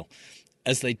hard to tell,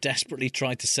 as they desperately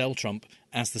tried to sell Trump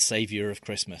as the saviour of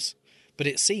Christmas. But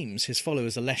it seems his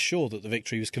followers are less sure that the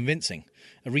victory was convincing.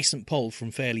 A recent poll from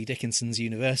Fairleigh Dickinson's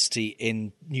University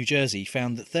in New Jersey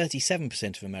found that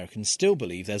 37% of Americans still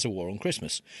believe there's a war on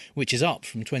Christmas, which is up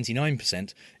from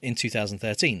 29% in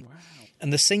 2013. Wow.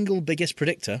 And the single biggest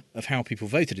predictor of how people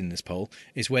voted in this poll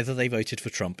is whether they voted for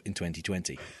Trump in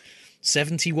 2020.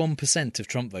 71% of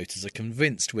Trump voters are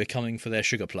convinced we're coming for their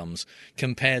sugar plums,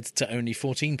 compared to only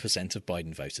 14% of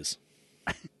Biden voters.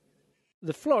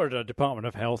 The Florida Department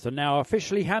of Health are now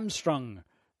officially hamstrung,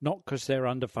 not because they're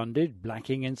underfunded,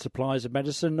 lacking in supplies of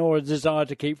medicine, or a desire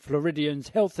to keep Floridians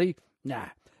healthy. Nah,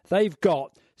 they've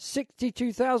got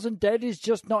 62,000 dead is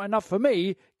just not enough for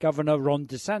me, Governor Ron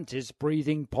DeSantis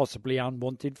breathing possibly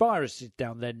unwanted viruses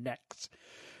down their necks.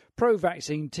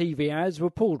 Pro-vaccine TV ads were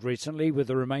pulled recently, with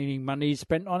the remaining money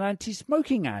spent on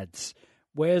anti-smoking ads.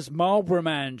 Where's Marlboro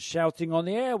Man shouting on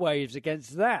the airwaves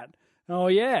against that? Oh,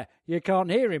 yeah, you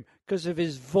can't hear him because of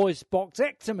his voice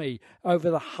boxectomy over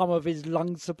the hum of his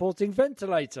lung-supporting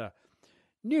ventilator.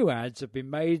 New ads have been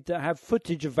made that have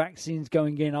footage of vaccines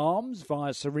going in arms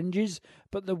via syringes,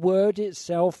 but the word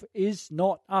itself is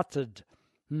not uttered.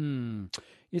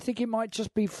 You think it might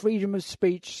just be freedom of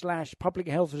speech / public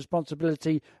health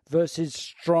responsibility versus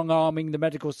strong-arming the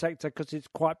medical sector because it's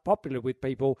quite popular with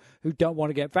people who don't want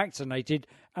to get vaccinated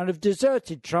and have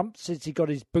deserted Trump since he got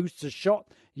his booster shot?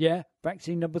 Yeah,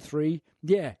 vaccine number 3.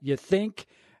 Yeah, you think?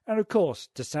 And of course,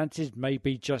 DeSantis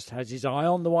maybe just has his eye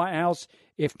on the White House,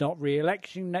 if not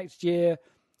re-election next year.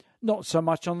 Not so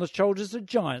much on the shoulders of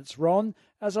giants, Ron,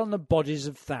 as on the bodies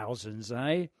of thousands,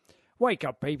 eh? Wake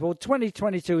up, people.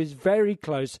 2022 is very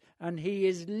close, and he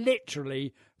is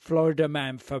literally Florida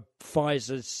man for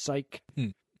Pfizer's sake.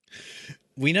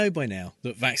 We know by now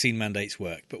that vaccine mandates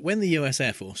work, but when the US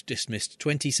Air Force dismissed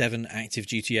 27 active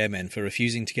duty airmen for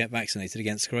refusing to get vaccinated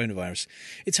against coronavirus,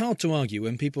 it's hard to argue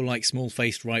when people like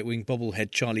small-faced right-wing bobblehead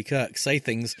Charlie Kirk say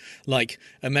things like,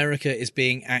 America is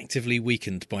being actively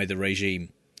weakened by the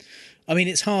regime. I mean,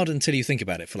 it's hard until you think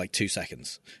about it for like 2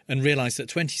 seconds and realise that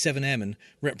 27 airmen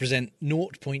represent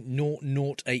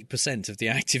 0.008% of the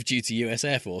active duty US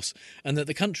Air Force, and that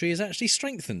the country is actually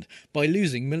strengthened by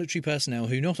losing military personnel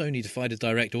who not only defied a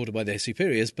direct order by their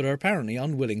superiors, but are apparently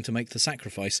unwilling to make the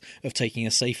sacrifice of taking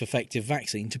a safe, effective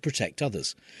vaccine to protect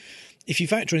others. If you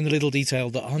factor in the little detail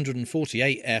that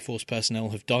 148 Air Force personnel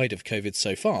have died of COVID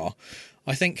so far,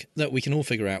 I think that we can all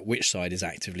figure out which side is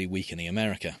actively weakening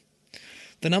America.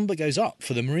 The number goes up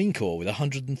for the Marine Corps, with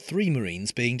 103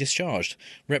 Marines being discharged,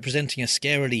 representing a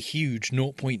scarily huge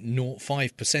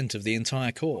 0.05% of the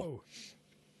entire Corps. Whoa.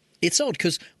 It's odd,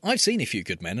 because I've seen A Few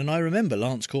Good Men, and I remember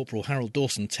Lance Corporal Harold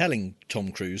Dawson telling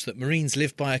Tom Cruise that Marines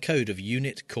live by a code of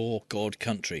unit, corps, God,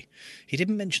 country. He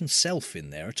didn't mention self in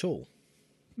there at all.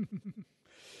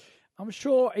 I'm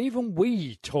sure even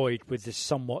we toyed with this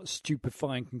somewhat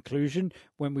stupefying conclusion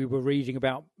when we were reading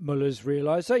about Mueller's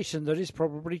realisation that it's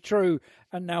probably true,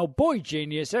 and now boy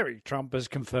genius Eric Trump has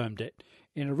confirmed it.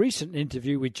 In a recent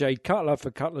interview with Jade Cutler for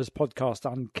Cutler's podcast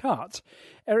Uncut,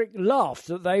 Eric laughed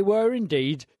that they were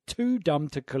indeed too dumb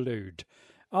to collude.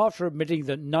 After admitting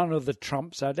that none of the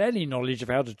Trumps had any knowledge of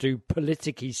how to do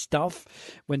politicky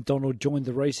stuff when Donald joined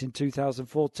the race in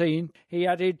 2014, he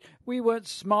added, "We weren't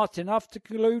smart enough to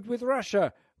collude with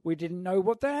Russia. We didn't know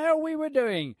what the hell we were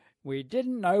doing. We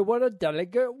didn't know what a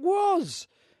delegate was."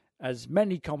 As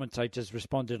many commentators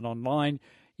responded online,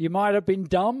 you might have been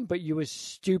dumb, but you were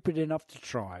stupid enough to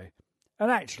try.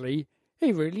 And actually,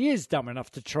 he really is dumb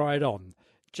enough to try it on.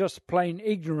 Just plain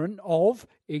ignorant of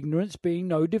ignorance being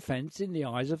no defence in the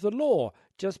eyes of the law.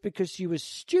 Just because you were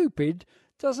stupid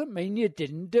doesn't mean you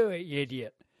didn't do it, you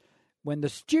idiot. When the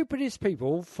stupidest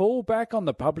people fall back on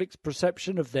the public's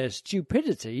perception of their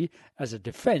stupidity as a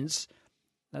defence,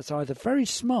 that's either very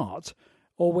smart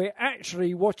or we're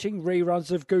actually watching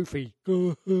reruns of Goofy.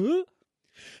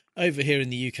 Over here in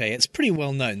the UK, it's pretty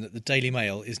well known that the Daily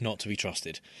Mail is not to be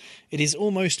trusted. It is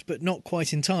almost, but not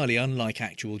quite entirely, unlike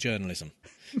actual journalism.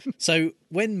 So,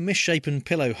 when misshapen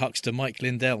pillow huckster Mike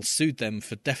Lindell sued them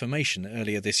for defamation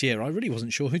earlier this year, I really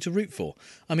wasn't sure who to root for.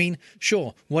 I mean,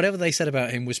 sure, whatever they said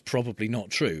about him was probably not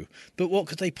true, but what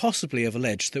could they possibly have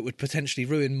alleged that would potentially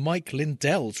ruin Mike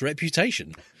Lindell's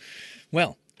reputation?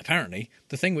 Well, apparently,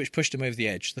 the thing which pushed him over the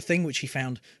edge, the thing which he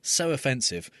found so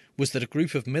offensive, was that a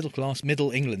group of middle-class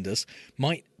Middle Englanders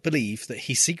might believe that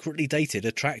he secretly dated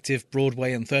attractive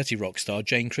Broadway and 30 Rock star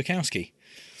Jane Krakowski.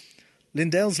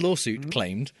 Lindell's lawsuit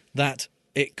claimed that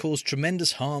it caused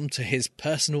tremendous harm to his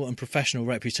personal and professional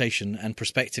reputation and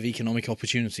prospective economic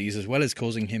opportunities, as well as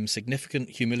causing him significant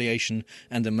humiliation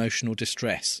and emotional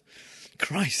distress.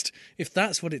 Christ, if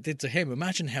that's what it did to him,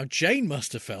 imagine how Jane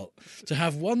must have felt to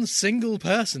have one single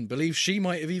person believe she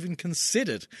might have even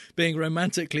considered being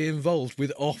romantically involved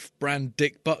with off-brand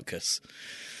Dick Butkus.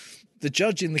 The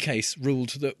judge in the case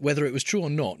ruled that whether it was true or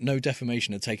not, no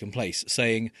defamation had taken place,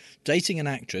 saying, dating an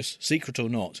actress, secret or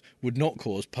not, would not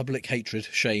cause public hatred,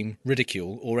 shame,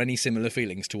 ridicule, or any similar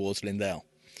feelings towards Lindell.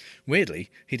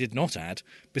 Weirdly, he did not add,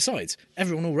 besides,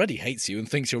 everyone already hates you and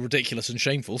thinks you're ridiculous and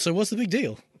shameful, so what's the big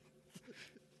deal?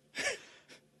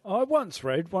 I once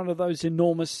read one of those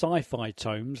enormous sci-fi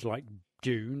tomes like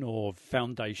Dune or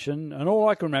Foundation, and all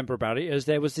I can remember about it is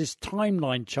there was this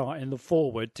timeline chart in the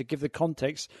foreword to give the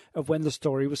context of when the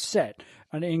story was set,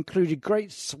 and it included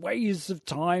great swathes of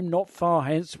time not far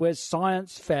hence where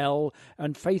science fell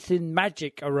and faith in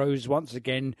magic arose once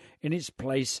again in its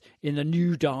place in the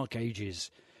new Dark Ages.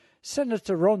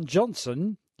 Senator Ron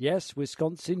Johnson, yes,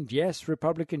 Wisconsin, yes,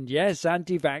 Republican, yes,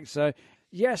 anti-vaxxer,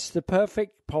 Yes, the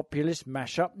perfect populist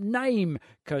mash-up name,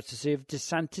 courtesy of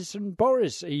DeSantis and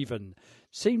Boris even,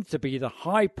 seems to be the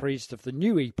high priest of the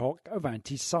new epoch of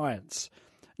anti-science.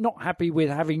 Not happy with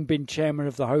having been chairman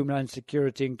of the Homeland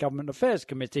Security and Government Affairs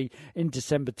Committee in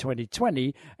December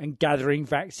 2020 and gathering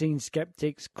vaccine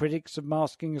skeptics, critics of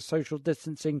masking and social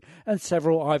distancing and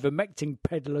several ivermectin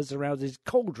peddlers around his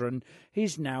cauldron,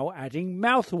 he's now adding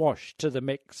mouthwash to the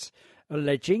mix,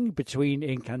 alleging, between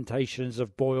incantations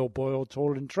of boil, boil,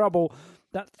 tall in trouble,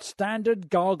 that standard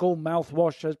gargle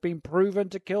mouthwash has been proven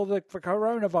to kill the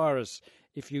coronavirus.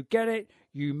 If you get it,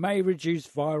 you may reduce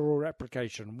viral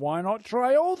replication. Why not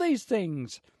try all these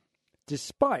things?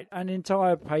 Despite an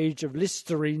entire page of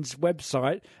Listerine's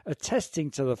website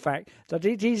attesting to the fact that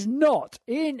it is not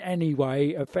in any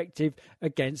way effective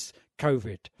against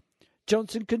COVID.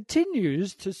 Johnson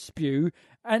continues to spew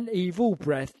an evil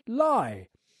breath lie,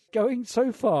 going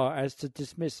so far as to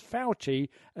dismiss Fauci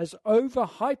as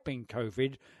overhyping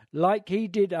COVID like he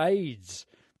did AIDS.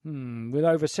 With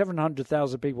over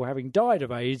 700,000 people having died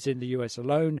of AIDS in the US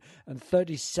alone and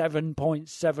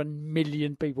 37.7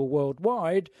 million people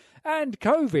worldwide, and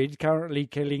COVID currently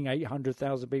killing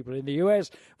 800,000 people in the US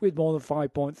with more than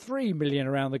 5.3 million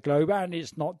around the globe, and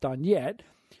it's not done yet,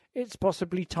 it's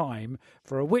possibly time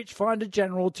for a Witchfinder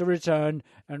General to return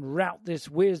and rout this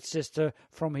weird sister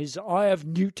from his Eye of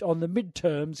Newt on the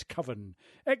midterms coven.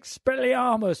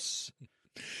 Expelliarmus!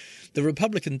 The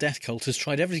Republican death cult has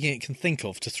tried everything it can think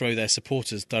of to throw their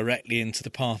supporters directly into the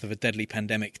path of a deadly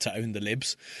pandemic to own the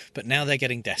libs, but now they're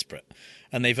getting desperate,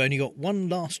 and they've only got one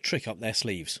last trick up their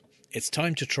sleeves. It's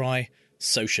time to try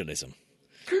socialism.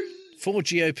 4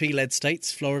 GOP-led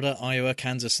states, Florida, Iowa,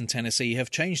 Kansas and Tennessee, have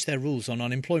changed their rules on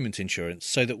unemployment insurance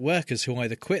so that workers who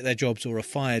either quit their jobs or are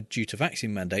fired due to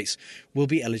vaccine mandates will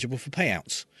be eligible for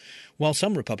payouts. While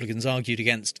some Republicans argued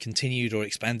against continued or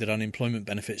expanded unemployment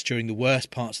benefits during the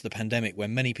worst parts of the pandemic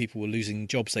when many people were losing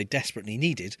jobs they desperately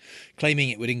needed, claiming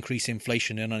it would increase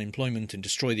inflation and unemployment and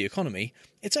destroy the economy,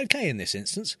 it's okay in this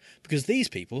instance because these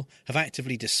people have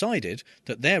actively decided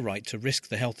that their right to risk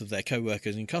the health of their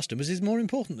co-workers and customers is more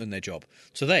important than their job.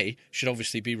 So they should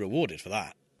obviously be rewarded for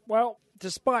that. Well,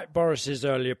 despite Boris's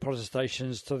earlier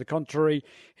protestations to the contrary,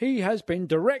 he has been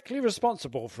directly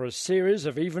responsible for a series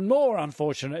of even more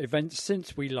unfortunate events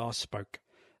since we last spoke.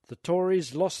 The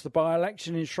Tories lost the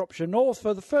by-election in Shropshire North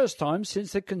for the first time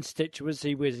since the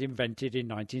constituency was invented in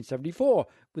 1974,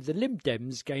 with the Lib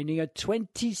Dems gaining a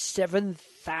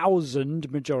 27,000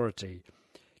 majority.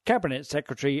 Cabinet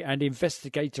Secretary and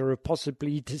investigator of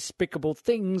possibly despicable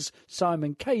things,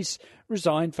 Simon Case,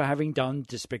 resigned for having done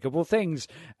despicable things,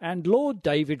 and Lord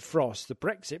David Frost, the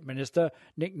Brexit Minister,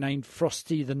 nicknamed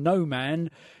Frosty the No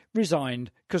Man, resigned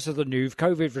because of the new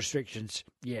COVID restrictions.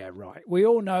 Yeah, right. We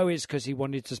all know it's because he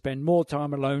wanted to spend more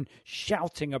time alone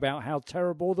shouting about how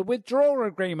terrible the withdrawal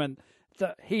agreement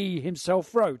that he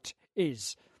himself wrote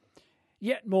is.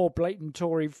 Yet more blatant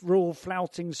Tory rule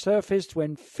flouting surfaced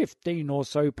when 15 or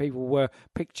so people were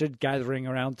pictured gathering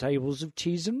around tables of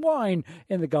cheese and wine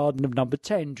in the garden of number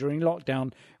 10 during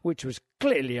lockdown, which was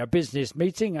clearly a business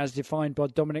meeting as defined by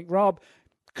Dominic Raab,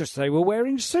 because they were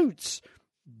wearing suits,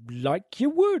 like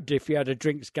you would if you had a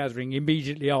drinks gathering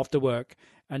immediately after work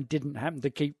and didn't happen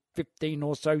to keep 15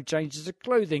 or so changes of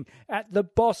clothing at the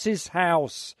boss's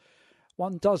house.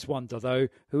 One does wonder, though,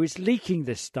 who is leaking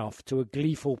this stuff to a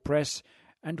gleeful press,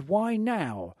 and why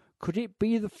now? Could it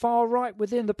be the far right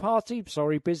within the party?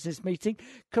 Sorry, business meeting.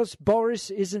 Because Boris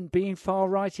isn't being far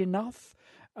right enough?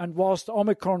 And whilst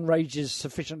Omicron rages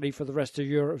sufficiently for the rest of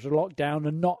Europe to lock down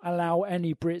and not allow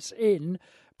any Brits in,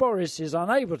 Boris is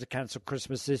unable to cancel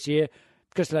Christmas this year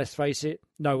because, let's face it,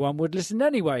 no one would listen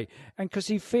anyway, and because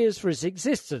he fears for his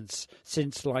existence,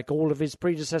 since, like all of his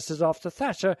predecessors after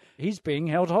Thatcher, he's being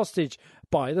held hostage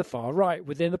by the far right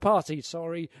within the party.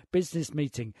 Sorry, business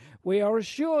meeting. We are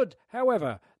assured,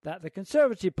 however, that the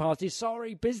Conservative Party,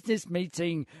 sorry, business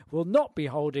meeting, will not be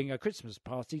holding a Christmas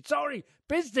party, sorry,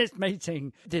 business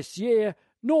meeting this year,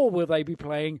 nor will they be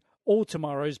playing all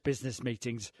tomorrow's business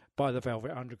meetings by the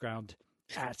Velvet Underground.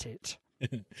 At it.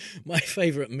 My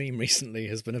favourite meme recently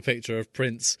has been a picture of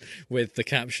Prince with the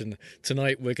caption,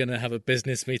 "Tonight we're going to have a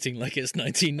business meeting like it's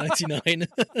 1999.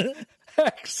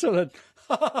 Excellent.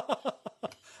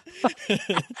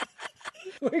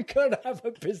 We're going to have a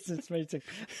business meeting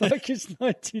like it's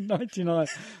 1999.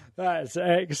 That's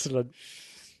excellent.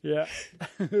 Yeah.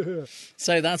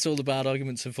 So that's all the bad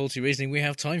arguments and faulty reasoning we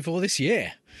have time for this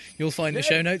year. You'll find the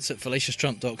show notes at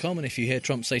fallacioustrump.com, and if you hear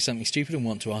Trump say something stupid and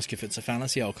want to ask if it's a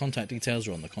fallacy, our contact details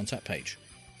are on the contact page.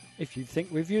 If you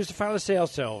think we've used a fallacy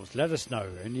ourselves, let us know.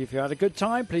 And if you had a good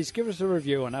time, please give us a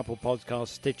review on Apple Podcasts,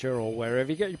 Stitcher, or wherever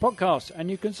you get your podcasts.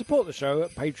 And you can support the show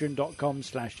at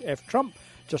patreon.com/ftrump,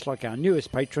 just like our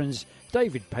newest patrons,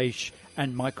 David Paish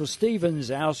and Michael Stevens,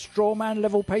 our Strawman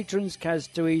level patrons,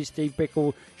 Kaz Dewey, Steve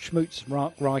Bickle, Schmutz,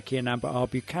 Mark Reiki and Amber R.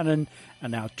 Buchanan,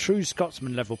 and our True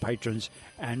Scotsman level patrons,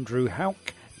 Andrew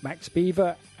Houck, Max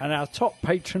Beaver, and our top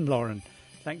patron, Lauren.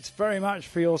 Thanks very much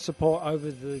for your support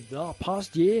over the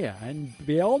past year and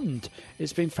beyond.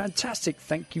 It's been fantastic.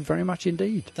 Thank you very much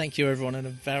indeed. Thank you, everyone, and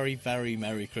a very, very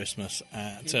Merry Christmas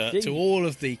to all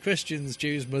of the Christians,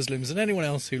 Jews, Muslims, and anyone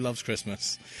else who loves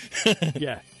Christmas.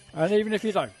 Yeah, and even if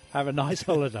you don't, have a nice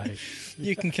holiday.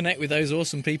 You can connect with those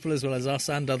awesome people as well as us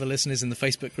and other listeners in the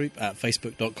Facebook group at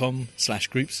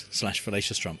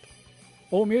facebook.com/groups/FallaciousTrump.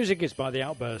 All music is by The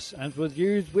Outbursts and was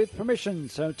used with permission.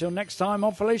 So until next time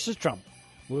on Fallacious Trump,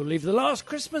 we'll leave the last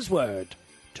Christmas word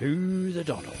to the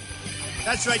Donald.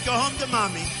 That's right. Go home to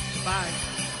Mommy. Bye.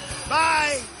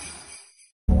 Bye.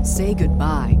 Say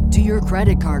goodbye to your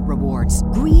credit card rewards.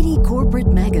 Greedy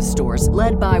corporate mega stores,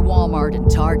 led by Walmart and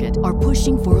Target, are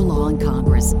pushing for a law in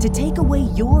Congress to take away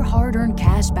your hard-earned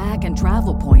cash back and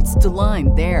travel points to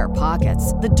line their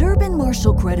pockets. The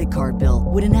Durbin-Marshall credit card bill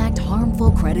would enact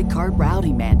harmful credit card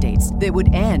routing mandates that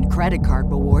would end credit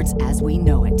card rewards as we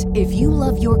know it. If you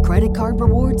love your credit card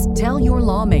rewards, tell your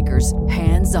lawmakers,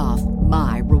 hands off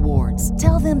my rewards.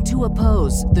 Tell them to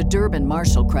oppose the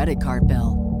Durbin-Marshall credit card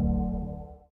bill.